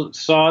people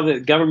saw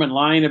the government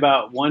lying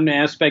about one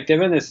aspect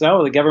of it, and they said,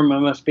 the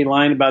government must be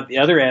lying about the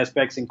other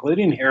aspects,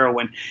 including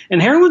heroin.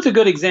 And heroin's a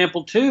good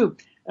example, too,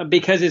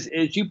 because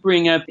as you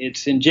bring up,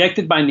 it's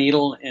injected by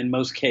needle in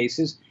most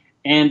cases,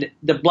 and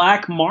the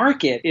black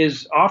market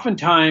is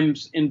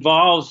oftentimes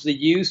involves the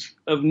use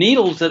of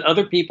needles that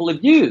other people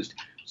have used.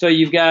 So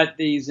you've got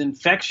these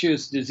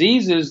infectious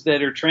diseases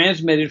that are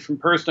transmitted from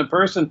person to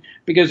person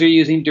because they're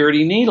using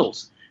dirty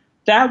needles.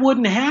 That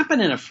wouldn't happen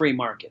in a free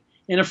market.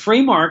 In a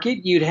free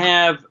market, you'd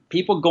have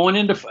people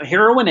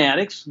heroin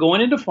addicts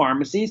going into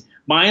pharmacies,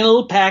 buying a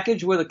little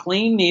package with a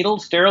clean needle,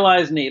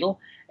 sterilized needle,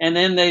 and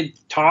then they'd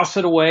toss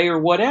it away or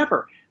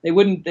whatever. They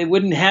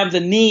wouldn't have the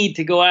need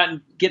to go out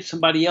and get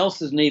somebody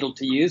else's needle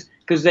to use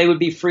because they would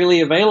be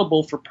freely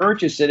available for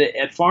purchase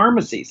at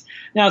pharmacies.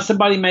 Now,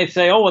 somebody may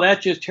say, oh, well,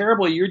 that's just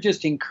terrible. You're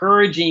just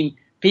encouraging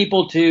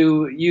people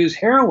to use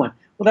heroin.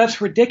 Well, that's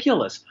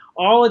ridiculous.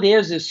 All it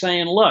is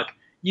saying, look,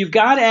 you've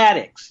got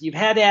addicts. You've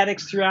had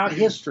addicts throughout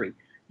history.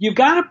 You've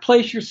got to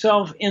place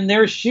yourself in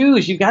their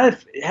shoes. You've got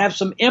to have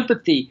some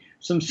empathy,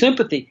 some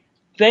sympathy.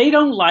 They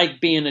don't like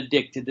being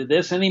addicted to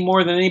this any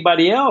more than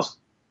anybody else,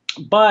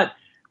 but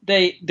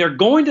they're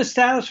going to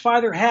satisfy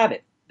their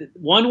habit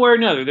one way or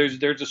another.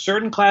 There's a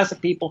certain class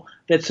of people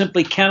that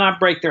simply cannot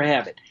break their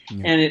habit.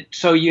 Yeah. And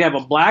so you have a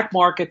black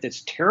market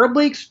that's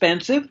terribly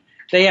expensive.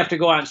 They have to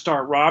go out and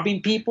start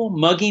robbing people,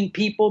 mugging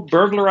people,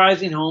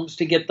 burglarizing homes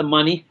to get the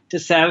money to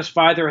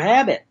satisfy their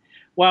habit.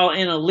 While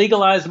in a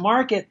legalized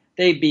market,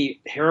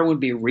 heroin would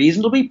be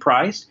reasonably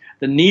priced,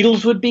 the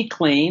needles would be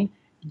clean.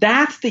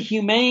 That's the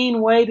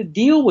humane way to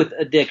deal with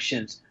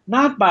addictions,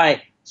 not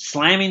by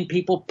slamming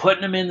people,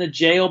 putting them in the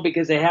jail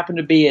because they happen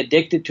to be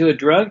addicted to a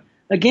drug.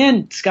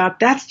 Again, Scott,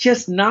 that's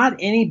just not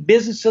any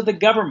business of the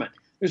government.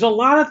 There's a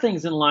lot of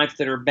things in life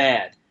that are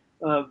bad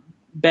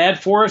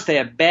for us. They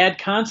have bad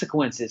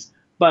consequences.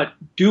 But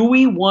do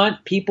we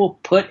want people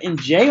put in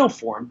jail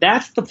for them?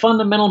 That's the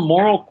fundamental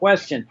moral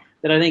question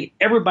that I think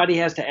everybody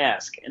has to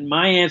ask. And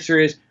my answer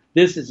is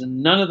this is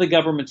none of the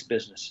government's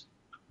business.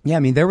 Yeah,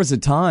 there was a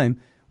time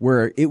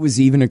where it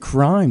was even a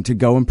crime to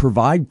go and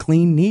provide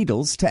clean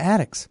needles to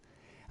addicts.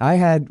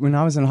 When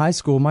I was in high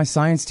school, my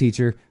science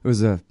teacher, it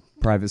was a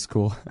private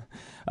school,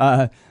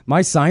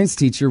 my science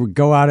teacher would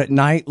go out at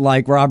night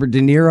like Robert De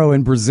Niro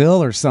in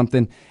Brazil or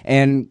something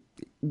and,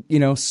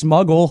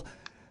 smuggle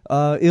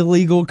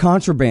illegal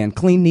contraband,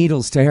 clean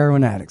needles to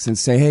heroin addicts and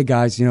say, hey,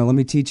 guys, let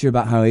me teach you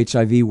about how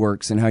HIV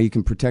works and how you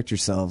can protect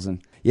yourselves.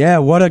 And yeah,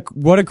 what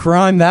a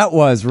crime that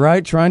was,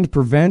 right? Trying to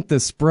prevent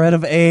the spread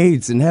of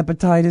AIDS and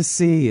hepatitis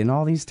C and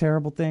all these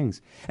terrible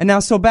things. And now,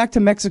 so back to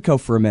Mexico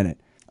for a minute.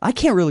 I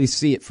can't really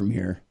see it from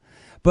here,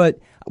 but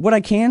what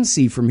I can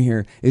see from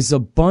here is a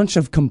bunch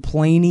of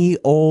complainy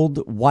old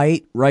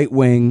white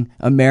right-wing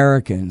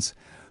Americans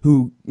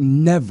who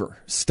never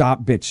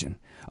stop bitching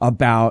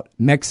about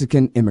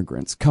Mexican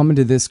immigrants coming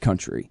to this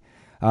country.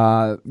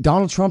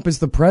 Donald Trump is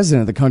the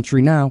president of the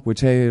country now, which,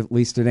 hey, at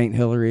least it ain't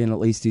Hillary and at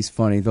least he's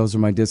funny. Those are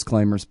my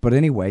disclaimers. But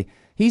anyway,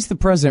 he's the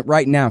president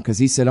right now because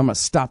he said, I'm going to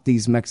stop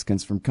these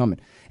Mexicans from coming.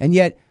 And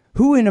yet,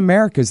 who in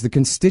America is the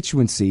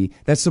constituency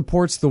that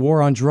supports the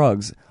war on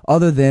drugs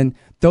other than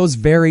those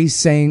very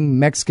same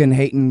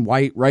Mexican-hating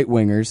white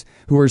right-wingers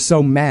who are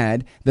so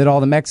mad that all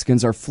the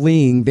Mexicans are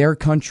fleeing their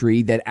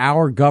country that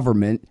our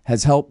government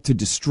has helped to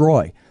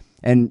destroy?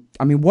 And,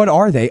 I mean, what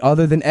are they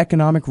other than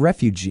economic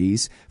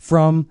refugees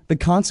from the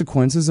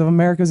consequences of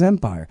America's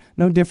empire?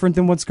 No different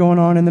than what's going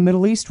on in the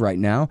Middle East right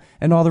now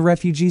and all the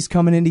refugees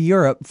coming into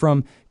Europe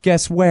from,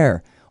 guess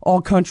where?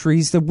 All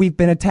countries that we've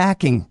been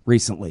attacking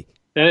recently.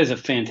 That is a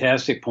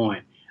fantastic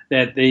point.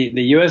 That the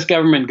U.S.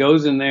 government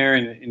goes in there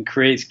and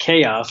creates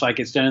chaos like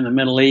it's done in the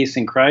Middle East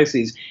and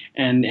crises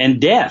and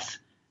death.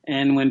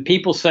 And when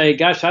people say,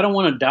 gosh, I don't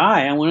want to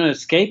die, I want to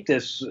escape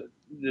this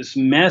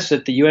mess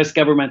that the U.S.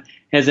 government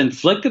has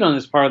inflicted on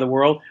this part of the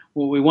world,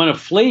 well, we want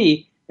to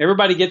flee,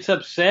 everybody gets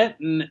upset.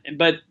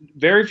 But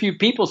very few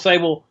people say,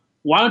 well,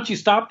 why don't you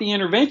stop the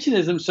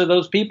interventionism so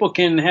those people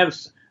can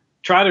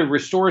try to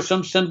restore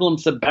some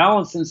semblance of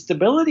balance and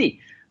stability?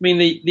 I mean,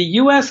 the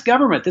U.S.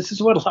 government, this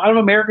is what a lot of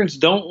Americans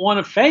don't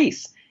want to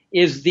face,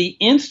 is the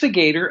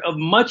instigator of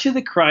much of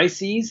the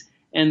crises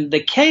and the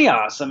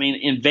chaos. I mean,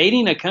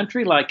 invading a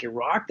country like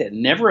Iraq that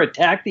never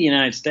attacked the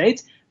United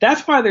States,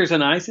 that's why there's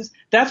an ISIS.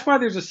 That's why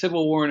there's a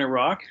civil war in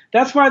Iraq.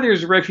 That's why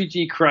there's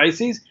refugee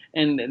crises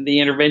and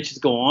the interventions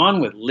go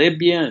on with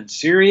Libya and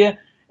Syria.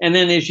 And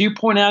then, as you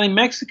point out, in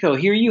Mexico,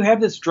 here you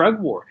have this drug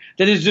war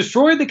that has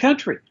destroyed the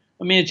country.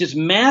 I mean, it's just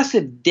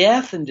massive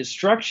death and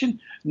destruction.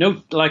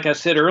 No, like I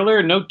said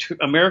earlier, no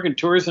American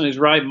tourist in his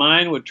right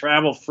mind would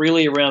travel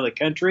freely around the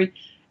country.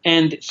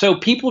 And so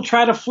people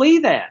try to flee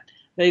that.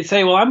 They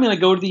say, well, I'm going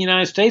to go to the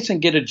United States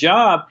and get a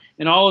job.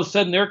 And all of a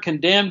sudden they're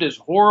condemned as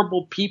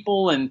horrible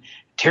people and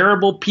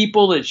terrible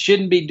people that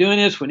shouldn't be doing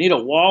this. We need a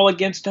wall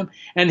against them.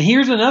 And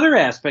here's another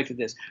aspect of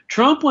this.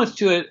 Trump wants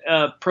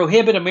to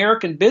prohibit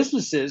American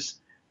businesses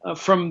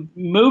from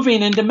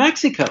moving into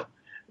Mexico.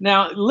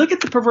 Now, look at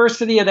the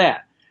perversity of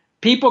that.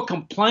 People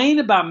complain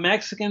about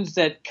Mexicans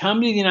that come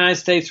to the United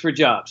States for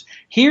jobs.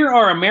 Here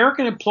are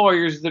American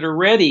employers that are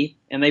ready,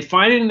 and they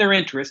find it in their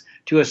interest,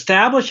 to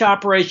establish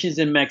operations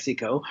in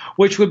Mexico,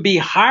 which would be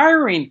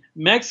hiring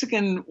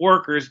Mexican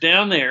workers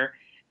down there.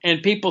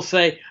 And people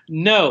say,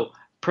 no,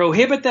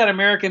 prohibit that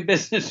American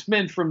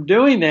businessman from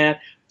doing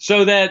that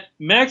so that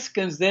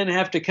Mexicans then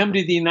have to come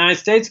to the United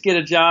States, get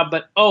a job.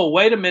 But, oh,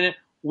 wait a minute,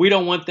 we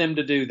don't want them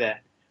to do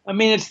that. I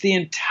mean, it's the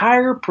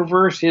entire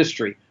perverse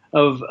history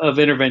of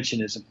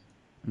interventionism.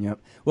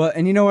 Yep. Well,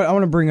 and you know what? I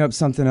want to bring up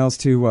something else,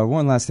 too.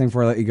 One last thing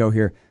before I let you go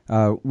here.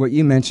 What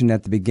you mentioned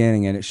at the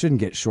beginning, and it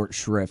shouldn't get short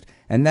shrift,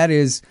 and that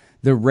is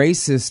the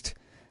racist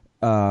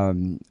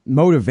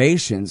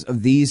motivations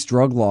of these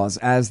drug laws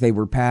as they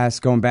were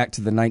passed going back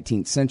to the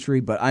 19th century.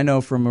 But I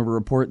know from a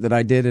report that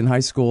I did in high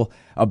school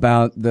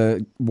about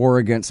the war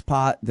against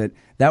pot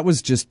that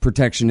was just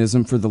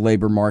protectionism for the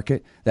labor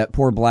market, that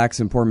poor blacks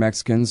and poor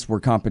Mexicans were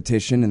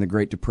competition in the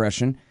Great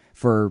Depression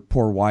for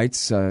poor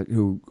whites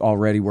who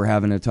already were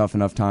having a tough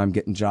enough time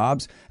getting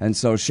jobs. And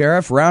so,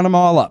 Sheriff, round them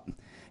all up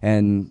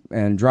and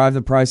drive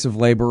the price of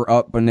labor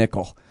up a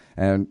nickel.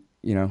 And,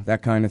 you know,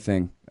 that kind of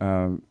thing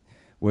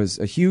was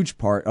a huge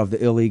part of the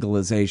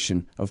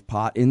illegalization of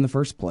pot in the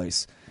first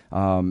place.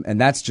 And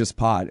that's just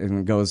pot. And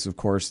it goes, of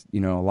course,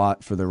 you know, a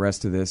lot for the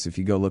rest of this. If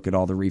you go look at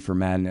all the reefer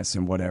madness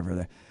and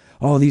whatever,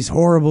 these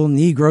horrible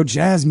Negro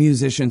jazz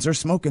musicians are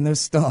smoking this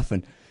stuff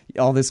and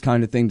all this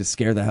kind of thing to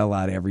scare the hell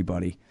out of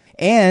everybody.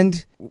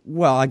 And,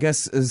 well, I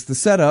guess as the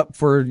setup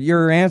for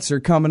your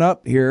answer coming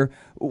up here,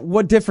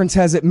 what difference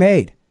has it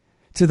made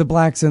to the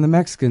blacks and the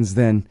Mexicans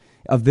then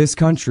of this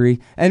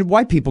country? And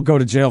white people go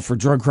to jail for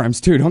drug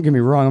crimes too. Don't get me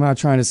wrong. I'm not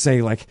trying to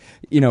say like,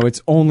 you know,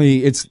 it's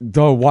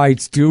the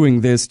whites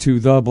doing this to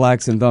the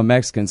blacks and the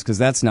Mexicans, because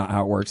that's not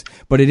how it works.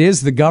 But it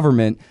is the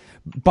government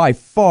by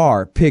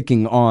far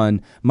picking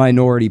on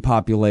minority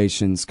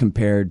populations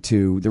compared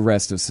to the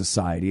rest of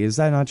society. Is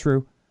that not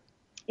true?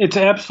 It's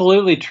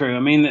absolutely true. I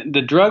mean,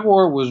 the drug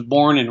war was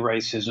born in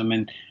racism,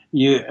 and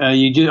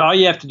all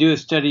you have to do is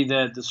study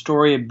the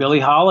story of Billie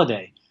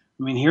Holiday.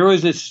 I mean, here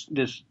was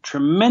this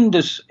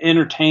tremendous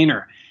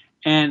entertainer,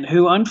 and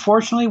who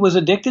unfortunately was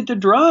addicted to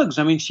drugs.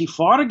 I mean, she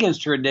fought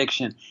against her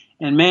addiction,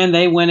 and man,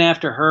 they went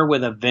after her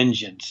with a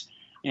vengeance.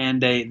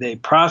 And they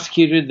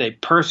prosecuted, they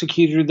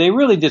persecuted her. They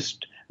really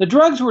the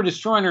drugs were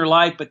destroying her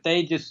life, but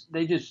they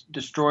just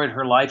destroyed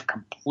her life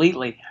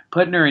completely,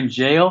 putting her in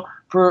jail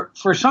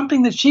for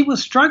something that she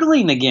was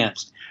struggling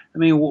against. I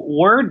mean,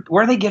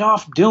 where they get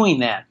off doing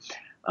that?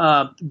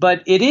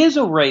 But it is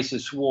a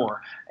racist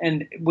war,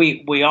 and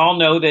we all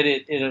know that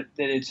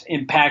it's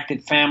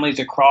impacted families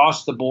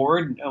across the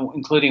board,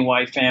 including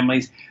white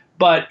families.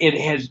 But it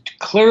has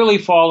clearly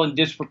fallen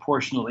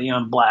disproportionately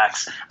on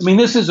blacks. I mean,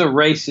 this is a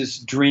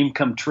racist dream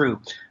come true.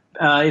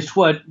 It's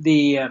what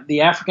the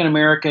African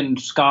American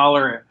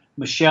scholar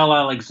Michelle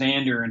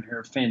Alexander, in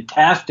her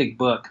fantastic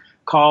book,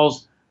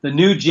 calls the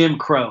new Jim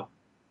Crow.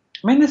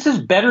 I mean, this is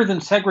better than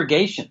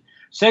segregation.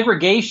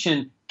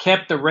 Segregation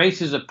kept the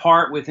races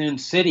apart within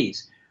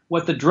cities.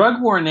 What the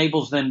drug war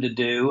enables them to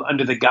do,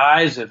 under the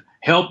guise of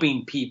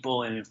helping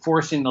people and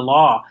enforcing the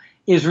law,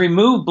 is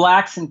remove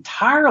blacks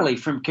entirely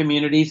from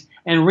communities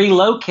and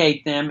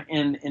relocate them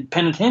in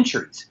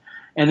penitentiaries.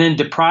 and then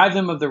deprive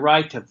them of the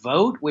right to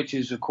vote, which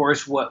is, of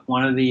course, what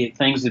one of the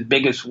things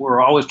that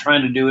we're always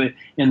trying to do it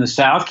in the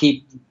South,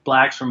 keep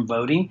blacks from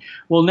voting.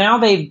 Well, now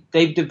they've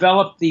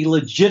developed the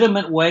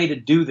legitimate way to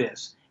do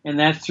this, and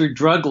that's through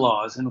drug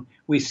laws. And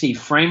we see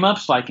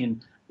frame-ups like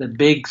in the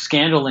big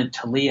scandal in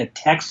Talia,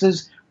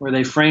 Texas, where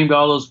they framed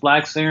all those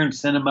blacks there and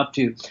sent them up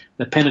to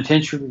the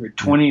penitentiary for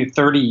 20 or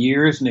 30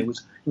 years, and it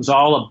was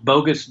all a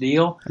bogus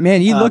deal.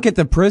 Man, you look at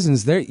the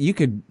prisons there, you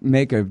could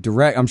make a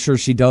direct, I'm sure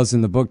she does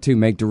in the book too,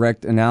 make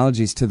direct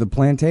analogies to the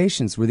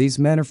plantations where these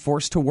men are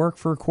forced to work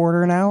for a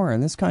quarter an hour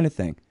and this kind of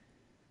thing.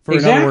 For,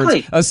 in other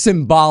words, a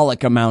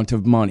symbolic amount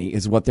of money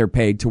is what they're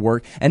paid to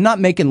work, and not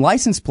making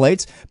license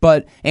plates,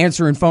 but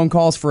answering phone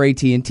calls for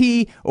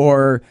AT&T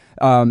or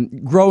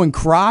growing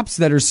crops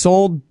that are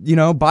sold,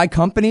 by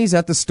companies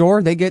at the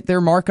store. They get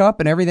their markup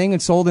and everything and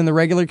sold in the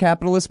regular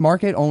capitalist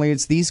market. Only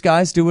it's these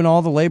guys doing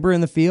all the labor in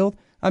the field.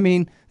 I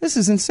mean, this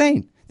is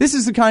insane. This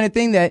is the kind of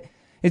thing that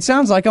it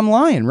sounds like I'm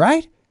lying,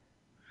 right?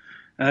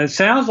 It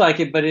sounds like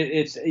it, but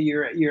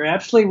you're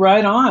absolutely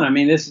right on. I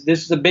mean, this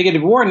is a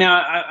bigoted war.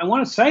 Now, I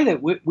want to say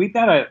that we've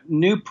got a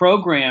new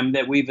program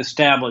that we've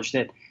established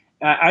that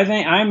I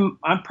think I'm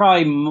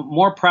probably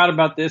more proud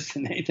about this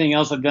than anything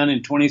else I've done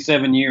in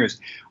 27 years.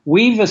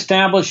 We've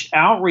established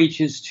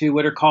outreaches to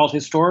what are called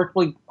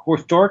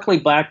historically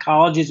black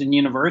colleges and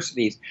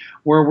universities,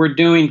 where we're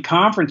doing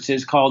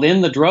conferences called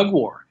In the Drug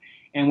War.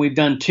 And we've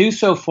done 2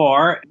 so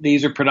far.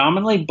 These are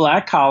predominantly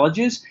black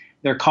colleges.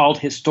 They're called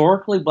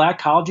historically black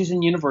colleges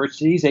and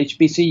universities,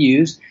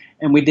 HBCUs.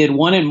 And we did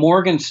one in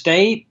Morgan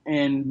State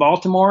and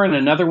Baltimore and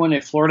another one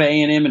at Florida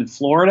A&M in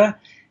Florida.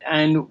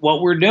 And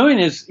what we're doing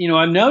is,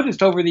 I've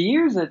noticed over the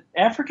years that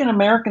African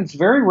Americans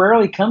very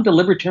rarely come to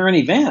libertarian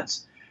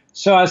events.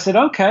 So I said,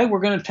 okay, we're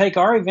going to take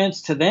our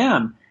events to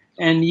them.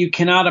 And you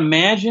cannot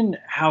imagine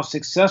how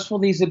successful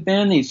these have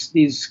been.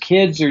 These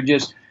kids are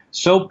just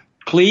so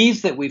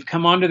pleased that we've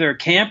come onto their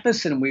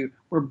campus and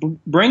we're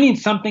bringing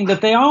something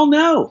that they all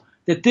know,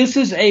 that this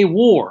is a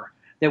war,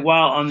 that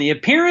while on the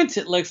appearance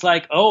it looks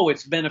like,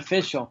 it's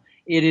beneficial,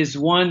 it is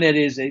one that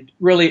is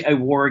really a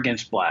war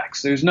against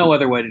blacks. There's no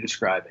other way to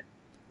describe it.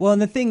 Well,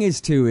 and the thing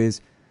is, too,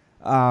 is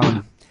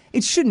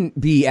it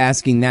shouldn't be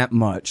asking that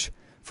much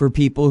for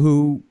people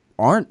who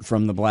aren't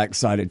from the black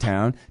side of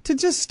town to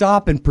just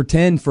stop and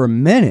pretend for a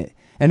minute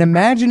and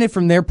imagine it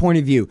from their point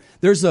of view.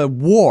 There's a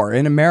war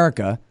in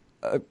America,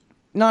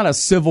 not a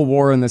civil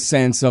war in the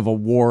sense of a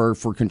war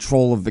for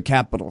control of the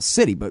capital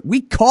city, but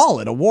we call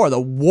it a war, the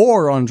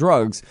war on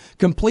drugs,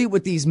 complete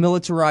with these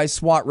militarized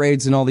SWAT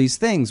raids and all these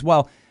things.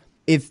 Well,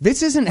 if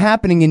this isn't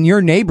happening in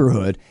your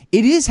neighborhood,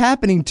 it is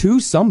happening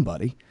to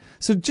somebody.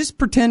 So just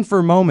pretend for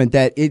a moment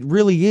that it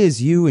really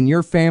is you and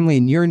your family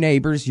and your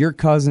neighbors, your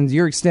cousins,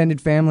 your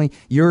extended family,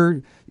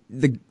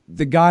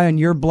 the guy on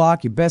your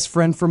block, your best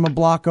friend from a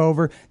block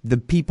over, the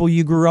people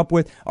you grew up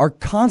with are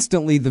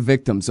constantly the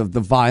victims of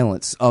the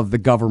violence of the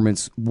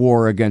government's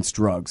war against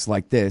drugs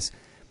like this.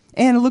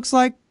 And it looks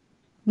like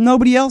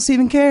nobody else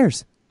even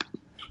cares.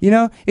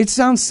 It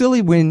sounds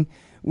silly when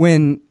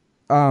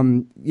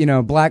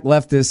black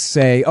leftists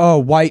say,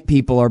 white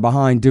people are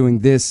behind doing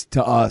this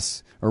to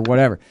us or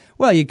whatever.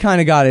 Well, you kind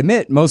of got to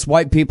admit, most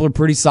white people are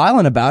pretty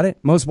silent about it.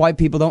 Most white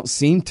people don't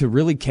seem to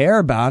really care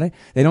about it.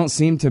 They don't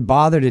seem to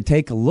bother to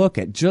take a look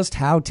at just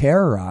how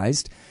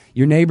terrorized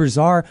your neighbors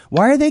are.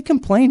 Why are they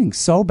complaining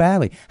so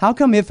badly? How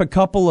come if a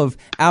couple of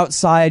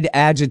outside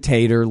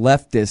agitator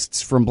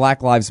leftists from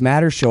Black Lives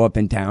Matter show up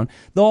in town,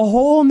 the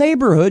whole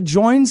neighborhood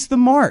joins the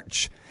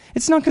march?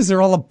 It's not because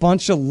they're all a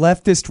bunch of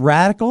leftist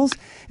radicals.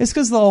 It's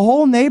because the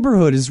whole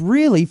neighborhood is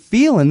really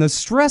feeling the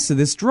stress of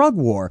this drug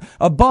war.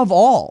 Above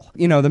all,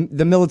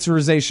 the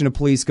militarization of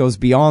police goes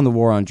beyond the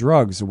war on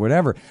drugs or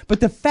whatever. But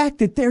the fact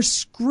that they're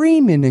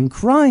screaming and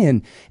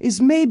crying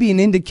is maybe an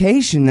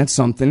indication that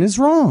something is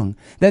wrong,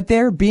 that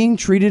they're being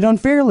treated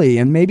unfairly.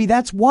 And maybe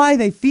that's why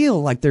they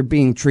feel like they're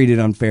being treated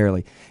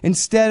unfairly.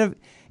 Instead of,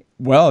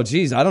 well,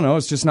 geez, I don't know.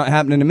 It's just not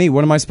happening to me.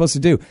 What am I supposed to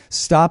do?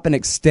 Stop and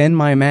extend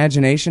my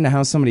imagination to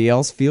how somebody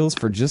else feels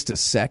for just a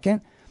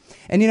second?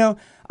 And,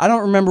 I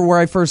don't remember where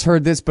I first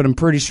heard this, but I'm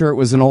pretty sure it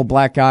was an old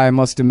black guy I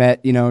must have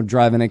met,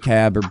 driving a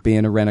cab or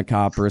being a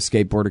rent-a-cop or a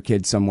skateboarder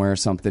kid somewhere or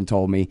something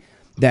told me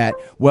that,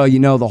 well,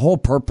 the whole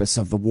purpose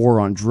of the war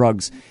on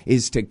drugs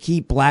is to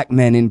keep black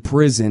men in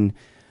prison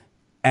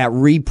at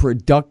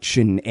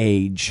reproduction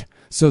age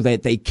so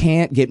that they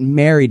can't get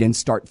married and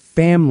start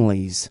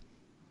families.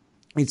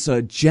 It's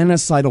a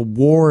genocidal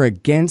war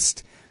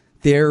against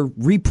their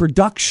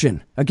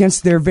reproduction,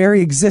 against their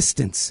very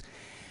existence.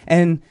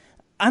 And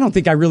I don't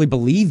think I really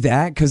believe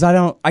that because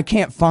I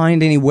can't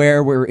find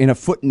anywhere where in a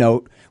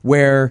footnote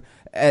where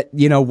at,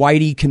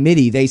 Whitey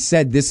committee, they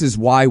said this is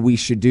why we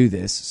should do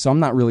this. So I'm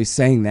not really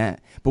saying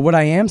that. But what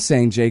I am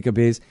saying, Jacob,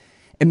 is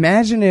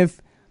imagine if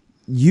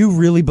you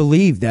really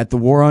believed that the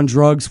war on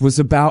drugs was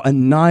about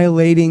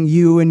annihilating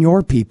you and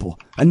your people,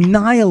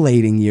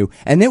 annihilating you.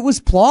 And it was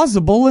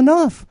plausible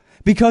enough.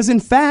 Because, in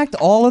fact,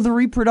 all of the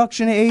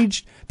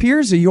reproduction-aged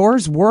peers of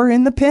yours were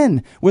in the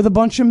pen with a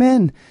bunch of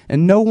men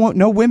and no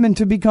women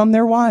to become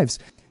their wives.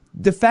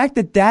 the fact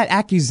that that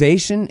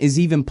accusation is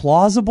even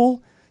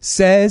plausible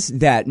says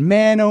that,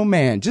 man, oh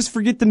man, just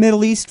forget the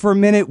Middle East for a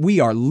minute. We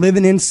are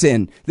living in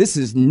sin. This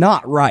is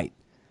not right.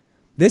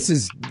 This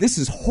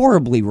is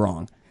horribly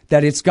wrong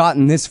that it's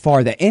gotten this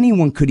far, that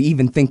anyone could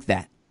even think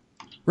that.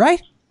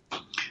 Right?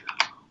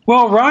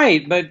 Well,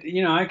 right, but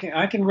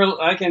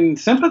I can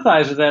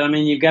sympathize with that. I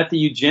mean, you've got the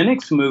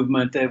eugenics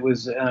movement that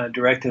was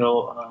directed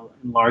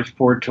in large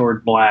part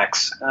toward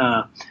blacks,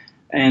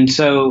 and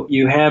so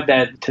you have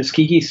that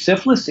Tuskegee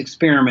syphilis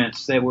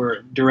experiments that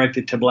were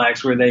directed to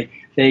blacks, where they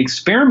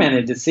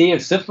experimented to see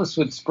if syphilis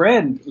would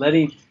spread,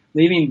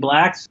 leaving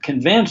blacks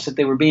convinced that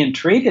they were being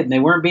treated, and they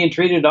weren't being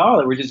treated at all.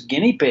 They were just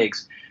guinea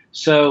pigs.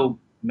 So,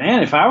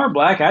 man, if I were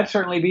black, I'd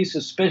certainly be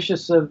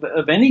suspicious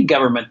of any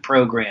government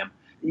program.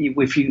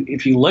 If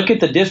you look at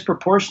the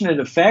disproportionate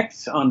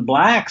effects on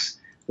blacks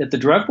that the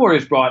drug war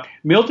has brought,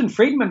 Milton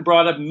Friedman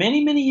brought up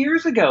many, many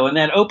years ago in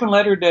that open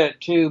letter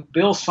to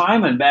Bill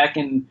Simon back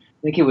in,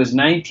 I think it was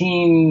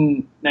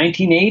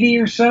 1980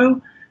 or so,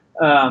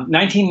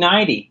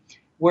 1990,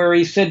 where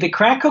he said that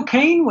crack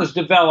cocaine was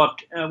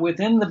developed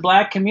within the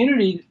black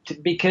community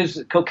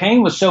because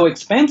cocaine was so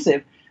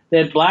expensive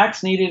that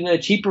blacks needed a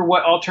cheaper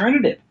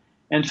alternative.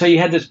 And so you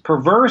had this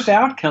perverse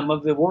outcome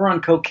of the war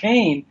on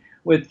cocaine,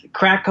 with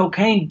crack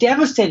cocaine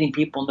devastating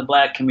people in the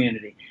black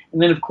community.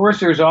 And then, of course,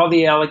 there's all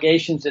the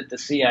allegations that the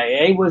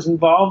CIA was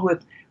involved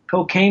with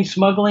cocaine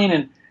smuggling.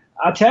 And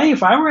I'll tell you,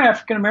 if I were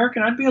African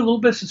American, I'd be a little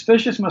bit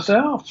suspicious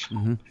myself.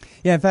 Mm-hmm.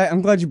 Yeah, in fact,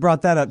 I'm glad you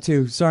brought that up,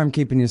 too. Sorry I'm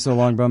keeping you so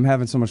long, but I'm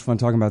having so much fun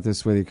talking about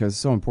this with you because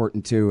it's so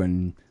important, too.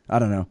 And I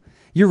don't know.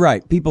 You're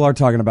right. People are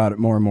talking about it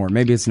more and more.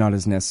 Maybe it's not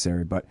as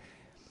necessary. But,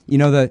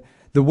 the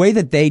way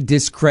that they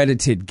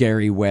discredited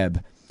Gary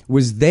Webb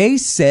was they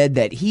said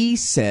that he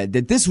said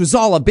that this was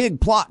all a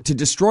big plot to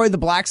destroy the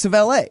blacks of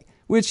L.A.,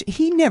 which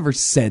he never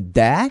said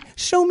that.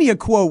 Show me a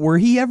quote where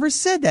he ever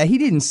said that. He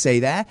didn't say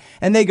that.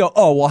 And they go,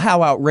 oh, well,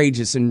 how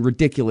outrageous and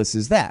ridiculous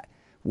is that?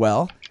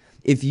 Well,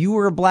 if you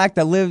were a black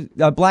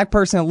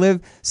person that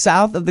lived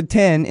south of the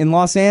 10 in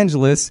Los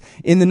Angeles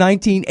in the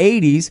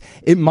 1980s,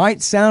 it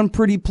might sound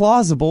pretty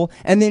plausible.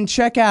 And then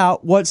check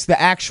out what's the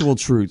actual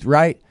truth,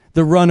 right?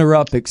 The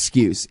runner-up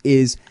excuse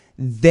is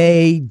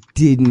they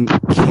didn't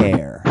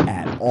care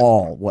at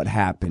all what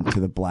happened to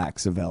the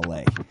blacks of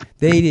L.A.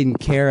 They didn't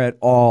care at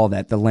all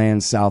that the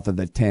land south of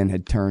the 10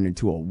 had turned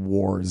into a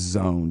war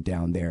zone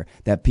down there,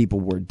 that people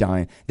were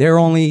dying. Their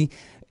only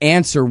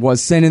answer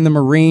was sending the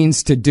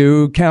Marines to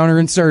do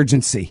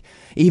counterinsurgency,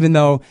 even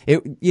though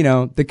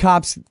the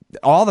cops,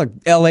 all the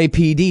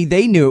LAPD,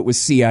 they knew it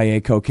was CIA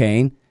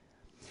cocaine.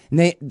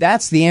 And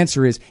that's the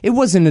answer is, it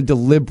wasn't a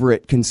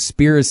deliberate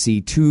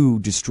conspiracy to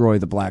destroy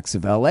the blacks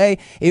of L.A.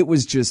 It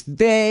was just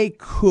they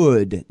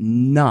could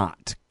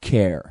not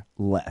care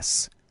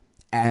less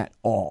at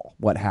all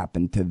what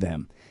happened to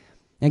them.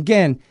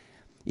 Again,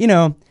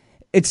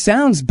 it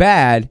sounds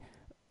bad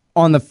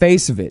on the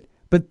face of it,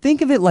 but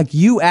think of it like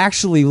you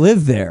actually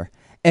live there.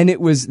 And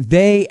it was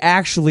they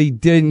actually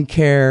didn't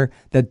care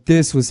that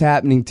this was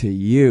happening to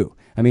you.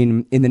 I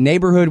mean, in the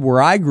neighborhood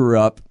where I grew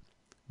up,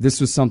 this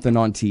was something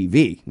on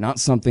TV, not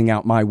something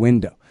out my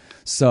window.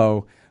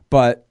 So,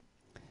 but,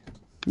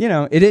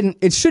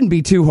 it shouldn't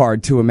be too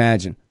hard to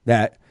imagine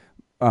that,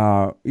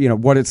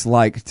 what it's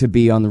like to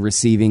be on the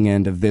receiving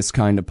end of this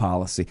kind of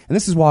policy. And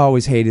this is why I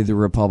always hated the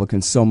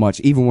Republicans so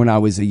much. Even when I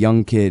was a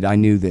young kid, I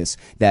knew this,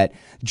 that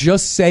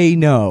just say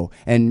no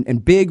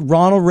and big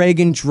Ronald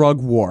Reagan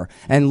drug war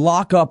and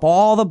lock up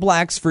all the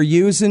blacks for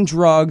using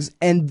drugs.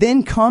 And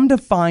then come to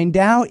find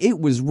out it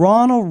was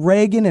Ronald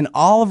Reagan and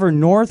Oliver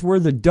North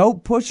were the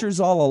dope pushers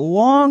all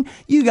along.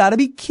 You got to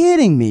be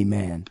kidding me,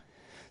 man.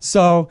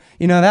 So,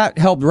 that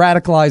helped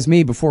radicalize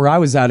me before I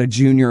was out of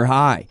junior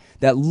high.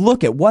 That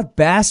look at what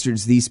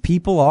bastards these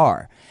people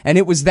are. And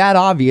it was that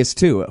obvious,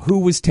 too, who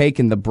was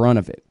taking the brunt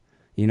of it,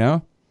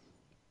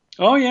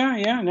 Oh,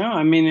 yeah, no.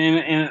 I mean,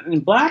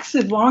 and blacks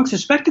have long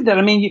suspected that.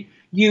 I mean,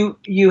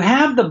 you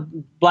have the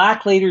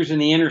black leaders in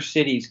the inner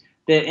cities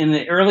that in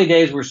the early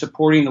days were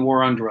supporting the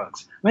war on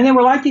drugs. I mean, they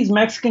were like these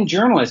Mexican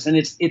journalists, and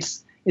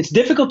it's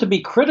difficult to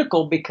be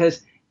critical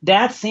because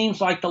that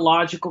seems like the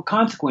logical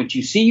consequence.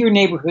 You see your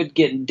neighborhood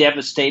getting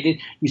devastated.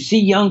 You see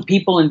young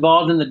people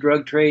involved in the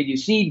drug trade. You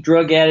see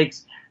drug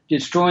addicts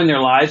destroying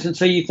their lives. And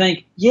so you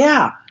think,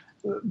 yeah,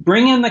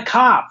 bring in the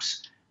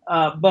cops.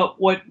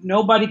 But what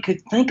nobody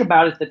could think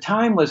about at the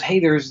time was, hey,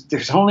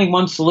 there's only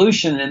one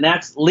solution, and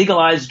that's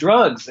legalize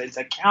drugs. It's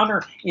a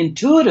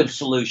counterintuitive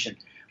solution.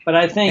 But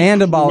I think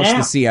and abolish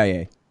the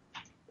CIA.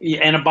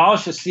 And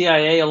abolish the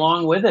CIA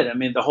along with it. I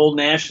mean, the whole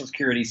national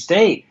security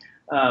state.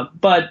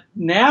 But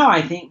now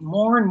I think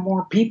more and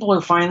more people are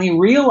finally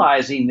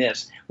realizing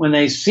this when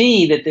they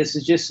see that this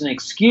is just an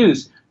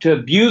excuse to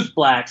abuse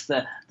blacks,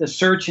 the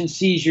search and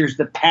seizures,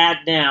 the pat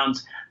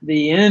downs,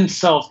 the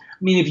insults.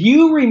 I mean, if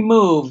you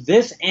remove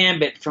this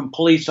ambit from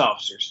police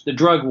officers, the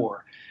drug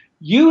war,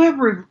 you have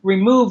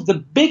removed the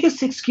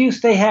biggest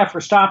excuse they have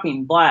for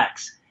stopping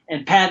blacks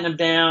and patting them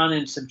down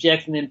and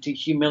subjecting them to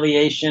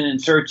humiliation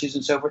and searches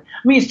and so forth.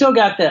 I mean, you still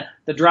got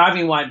the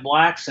driving white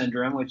black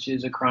syndrome, which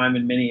is a crime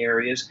in many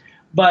areas.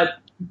 But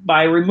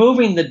by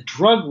removing the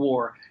drug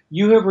war,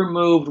 you have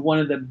removed one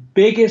of the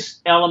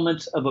biggest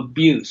elements of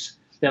abuse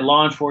that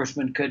law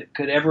enforcement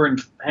could ever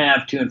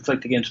have to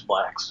inflict against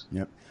blacks.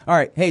 Yep. All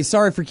right. Hey,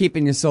 sorry for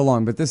keeping you so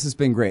long, but this has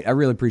been great. I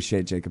really appreciate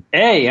it, Jacob.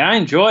 Hey, I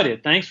enjoyed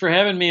it. Thanks for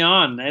having me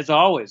on, as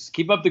always.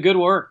 Keep up the good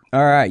work.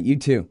 All right. You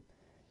too.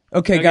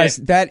 Okay, guys,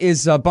 that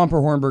is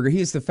Bumper Hornberger. He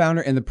is the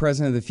founder and the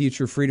president of the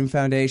Future Freedom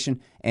Foundation,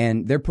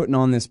 and they're putting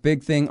on this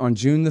big thing on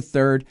June the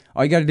 3rd.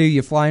 All you got to do,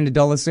 you fly into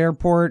Dulles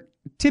Airport,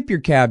 tip your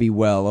cabbie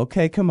well,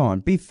 okay? Come on,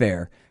 be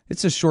fair.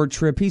 It's a short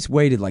trip. He's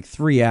waited like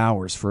 3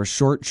 hours for a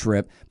short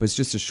trip, but it's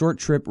just a short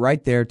trip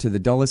right there to the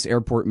Dulles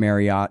Airport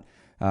Marriott,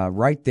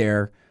 right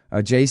there,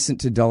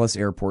 adjacent to Dulles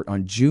Airport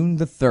on June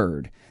the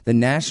 3rd. The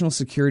National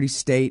Security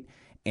State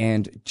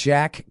and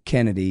Jack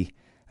Kennedy,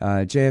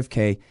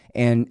 JFK,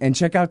 and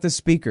check out the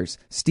speakers: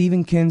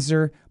 Stephen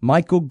Kinzer,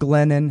 Michael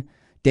Glennon,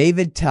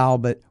 David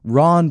Talbot,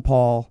 Ron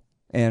Paul,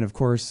 and of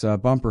course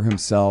Bumper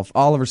himself.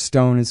 Oliver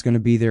Stone is going to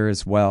be there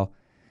as well.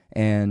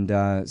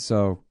 And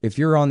so if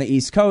you're on the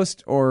East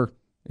Coast, or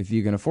if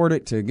you can afford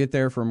it to get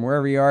there from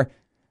wherever you are,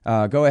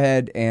 go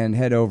ahead and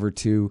head over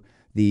to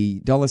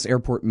the Dulles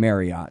Airport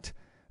Marriott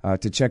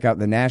to check out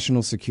the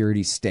National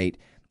Security State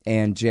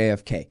and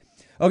JFK.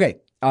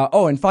 Okay.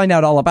 And find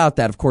out all about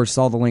that. Of course,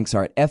 all the links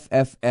are at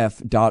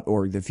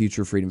fff.org, the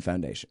Future Freedom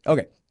Foundation.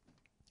 Okay.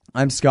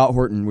 I'm Scott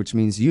Horton, which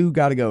means you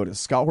got to go to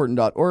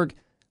scotthorton.org,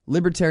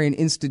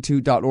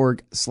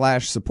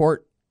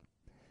 libertarianinstitute.org/support,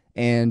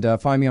 and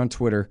find me on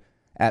Twitter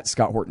at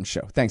Scott Horton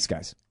Show. Thanks,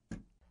 guys.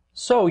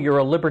 So you're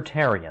a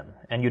libertarian,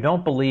 and you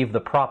don't believe the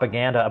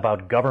propaganda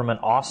about government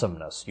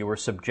awesomeness you were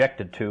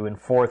subjected to in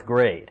 4th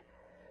grade.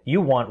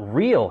 You want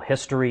real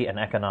history and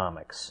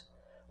economics.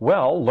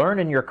 Well, learn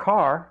in your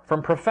car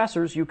from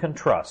professors you can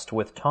trust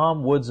with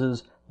Tom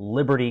Woods'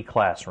 Liberty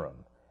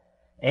Classroom.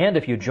 And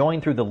if you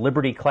join through the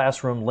Liberty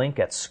Classroom link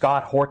at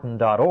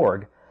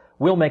scotthorton.org,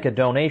 we'll make a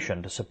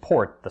donation to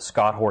support The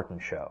Scott Horton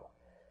Show.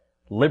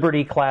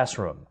 Liberty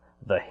Classroom,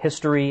 the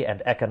history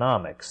and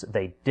economics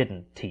they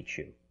didn't teach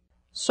you.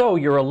 So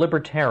you're a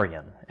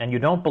libertarian, and you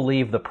don't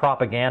believe the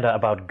propaganda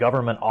about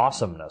government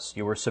awesomeness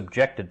you were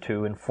subjected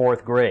to in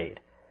 4th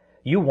grade.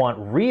 You want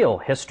real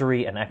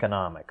history and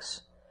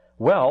economics.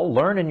 Well,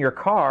 learn in your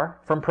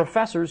car from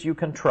professors you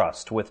can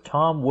trust with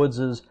Tom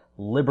Woods'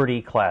 Liberty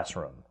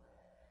Classroom.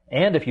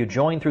 And if you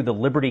join through the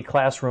Liberty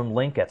Classroom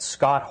link at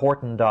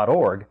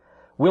scotthorton.org,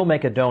 we'll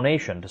make a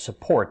donation to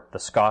support The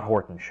Scott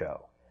Horton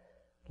Show.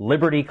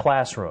 Liberty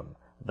Classroom,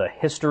 the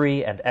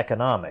history and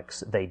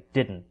economics they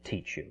didn't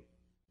teach you.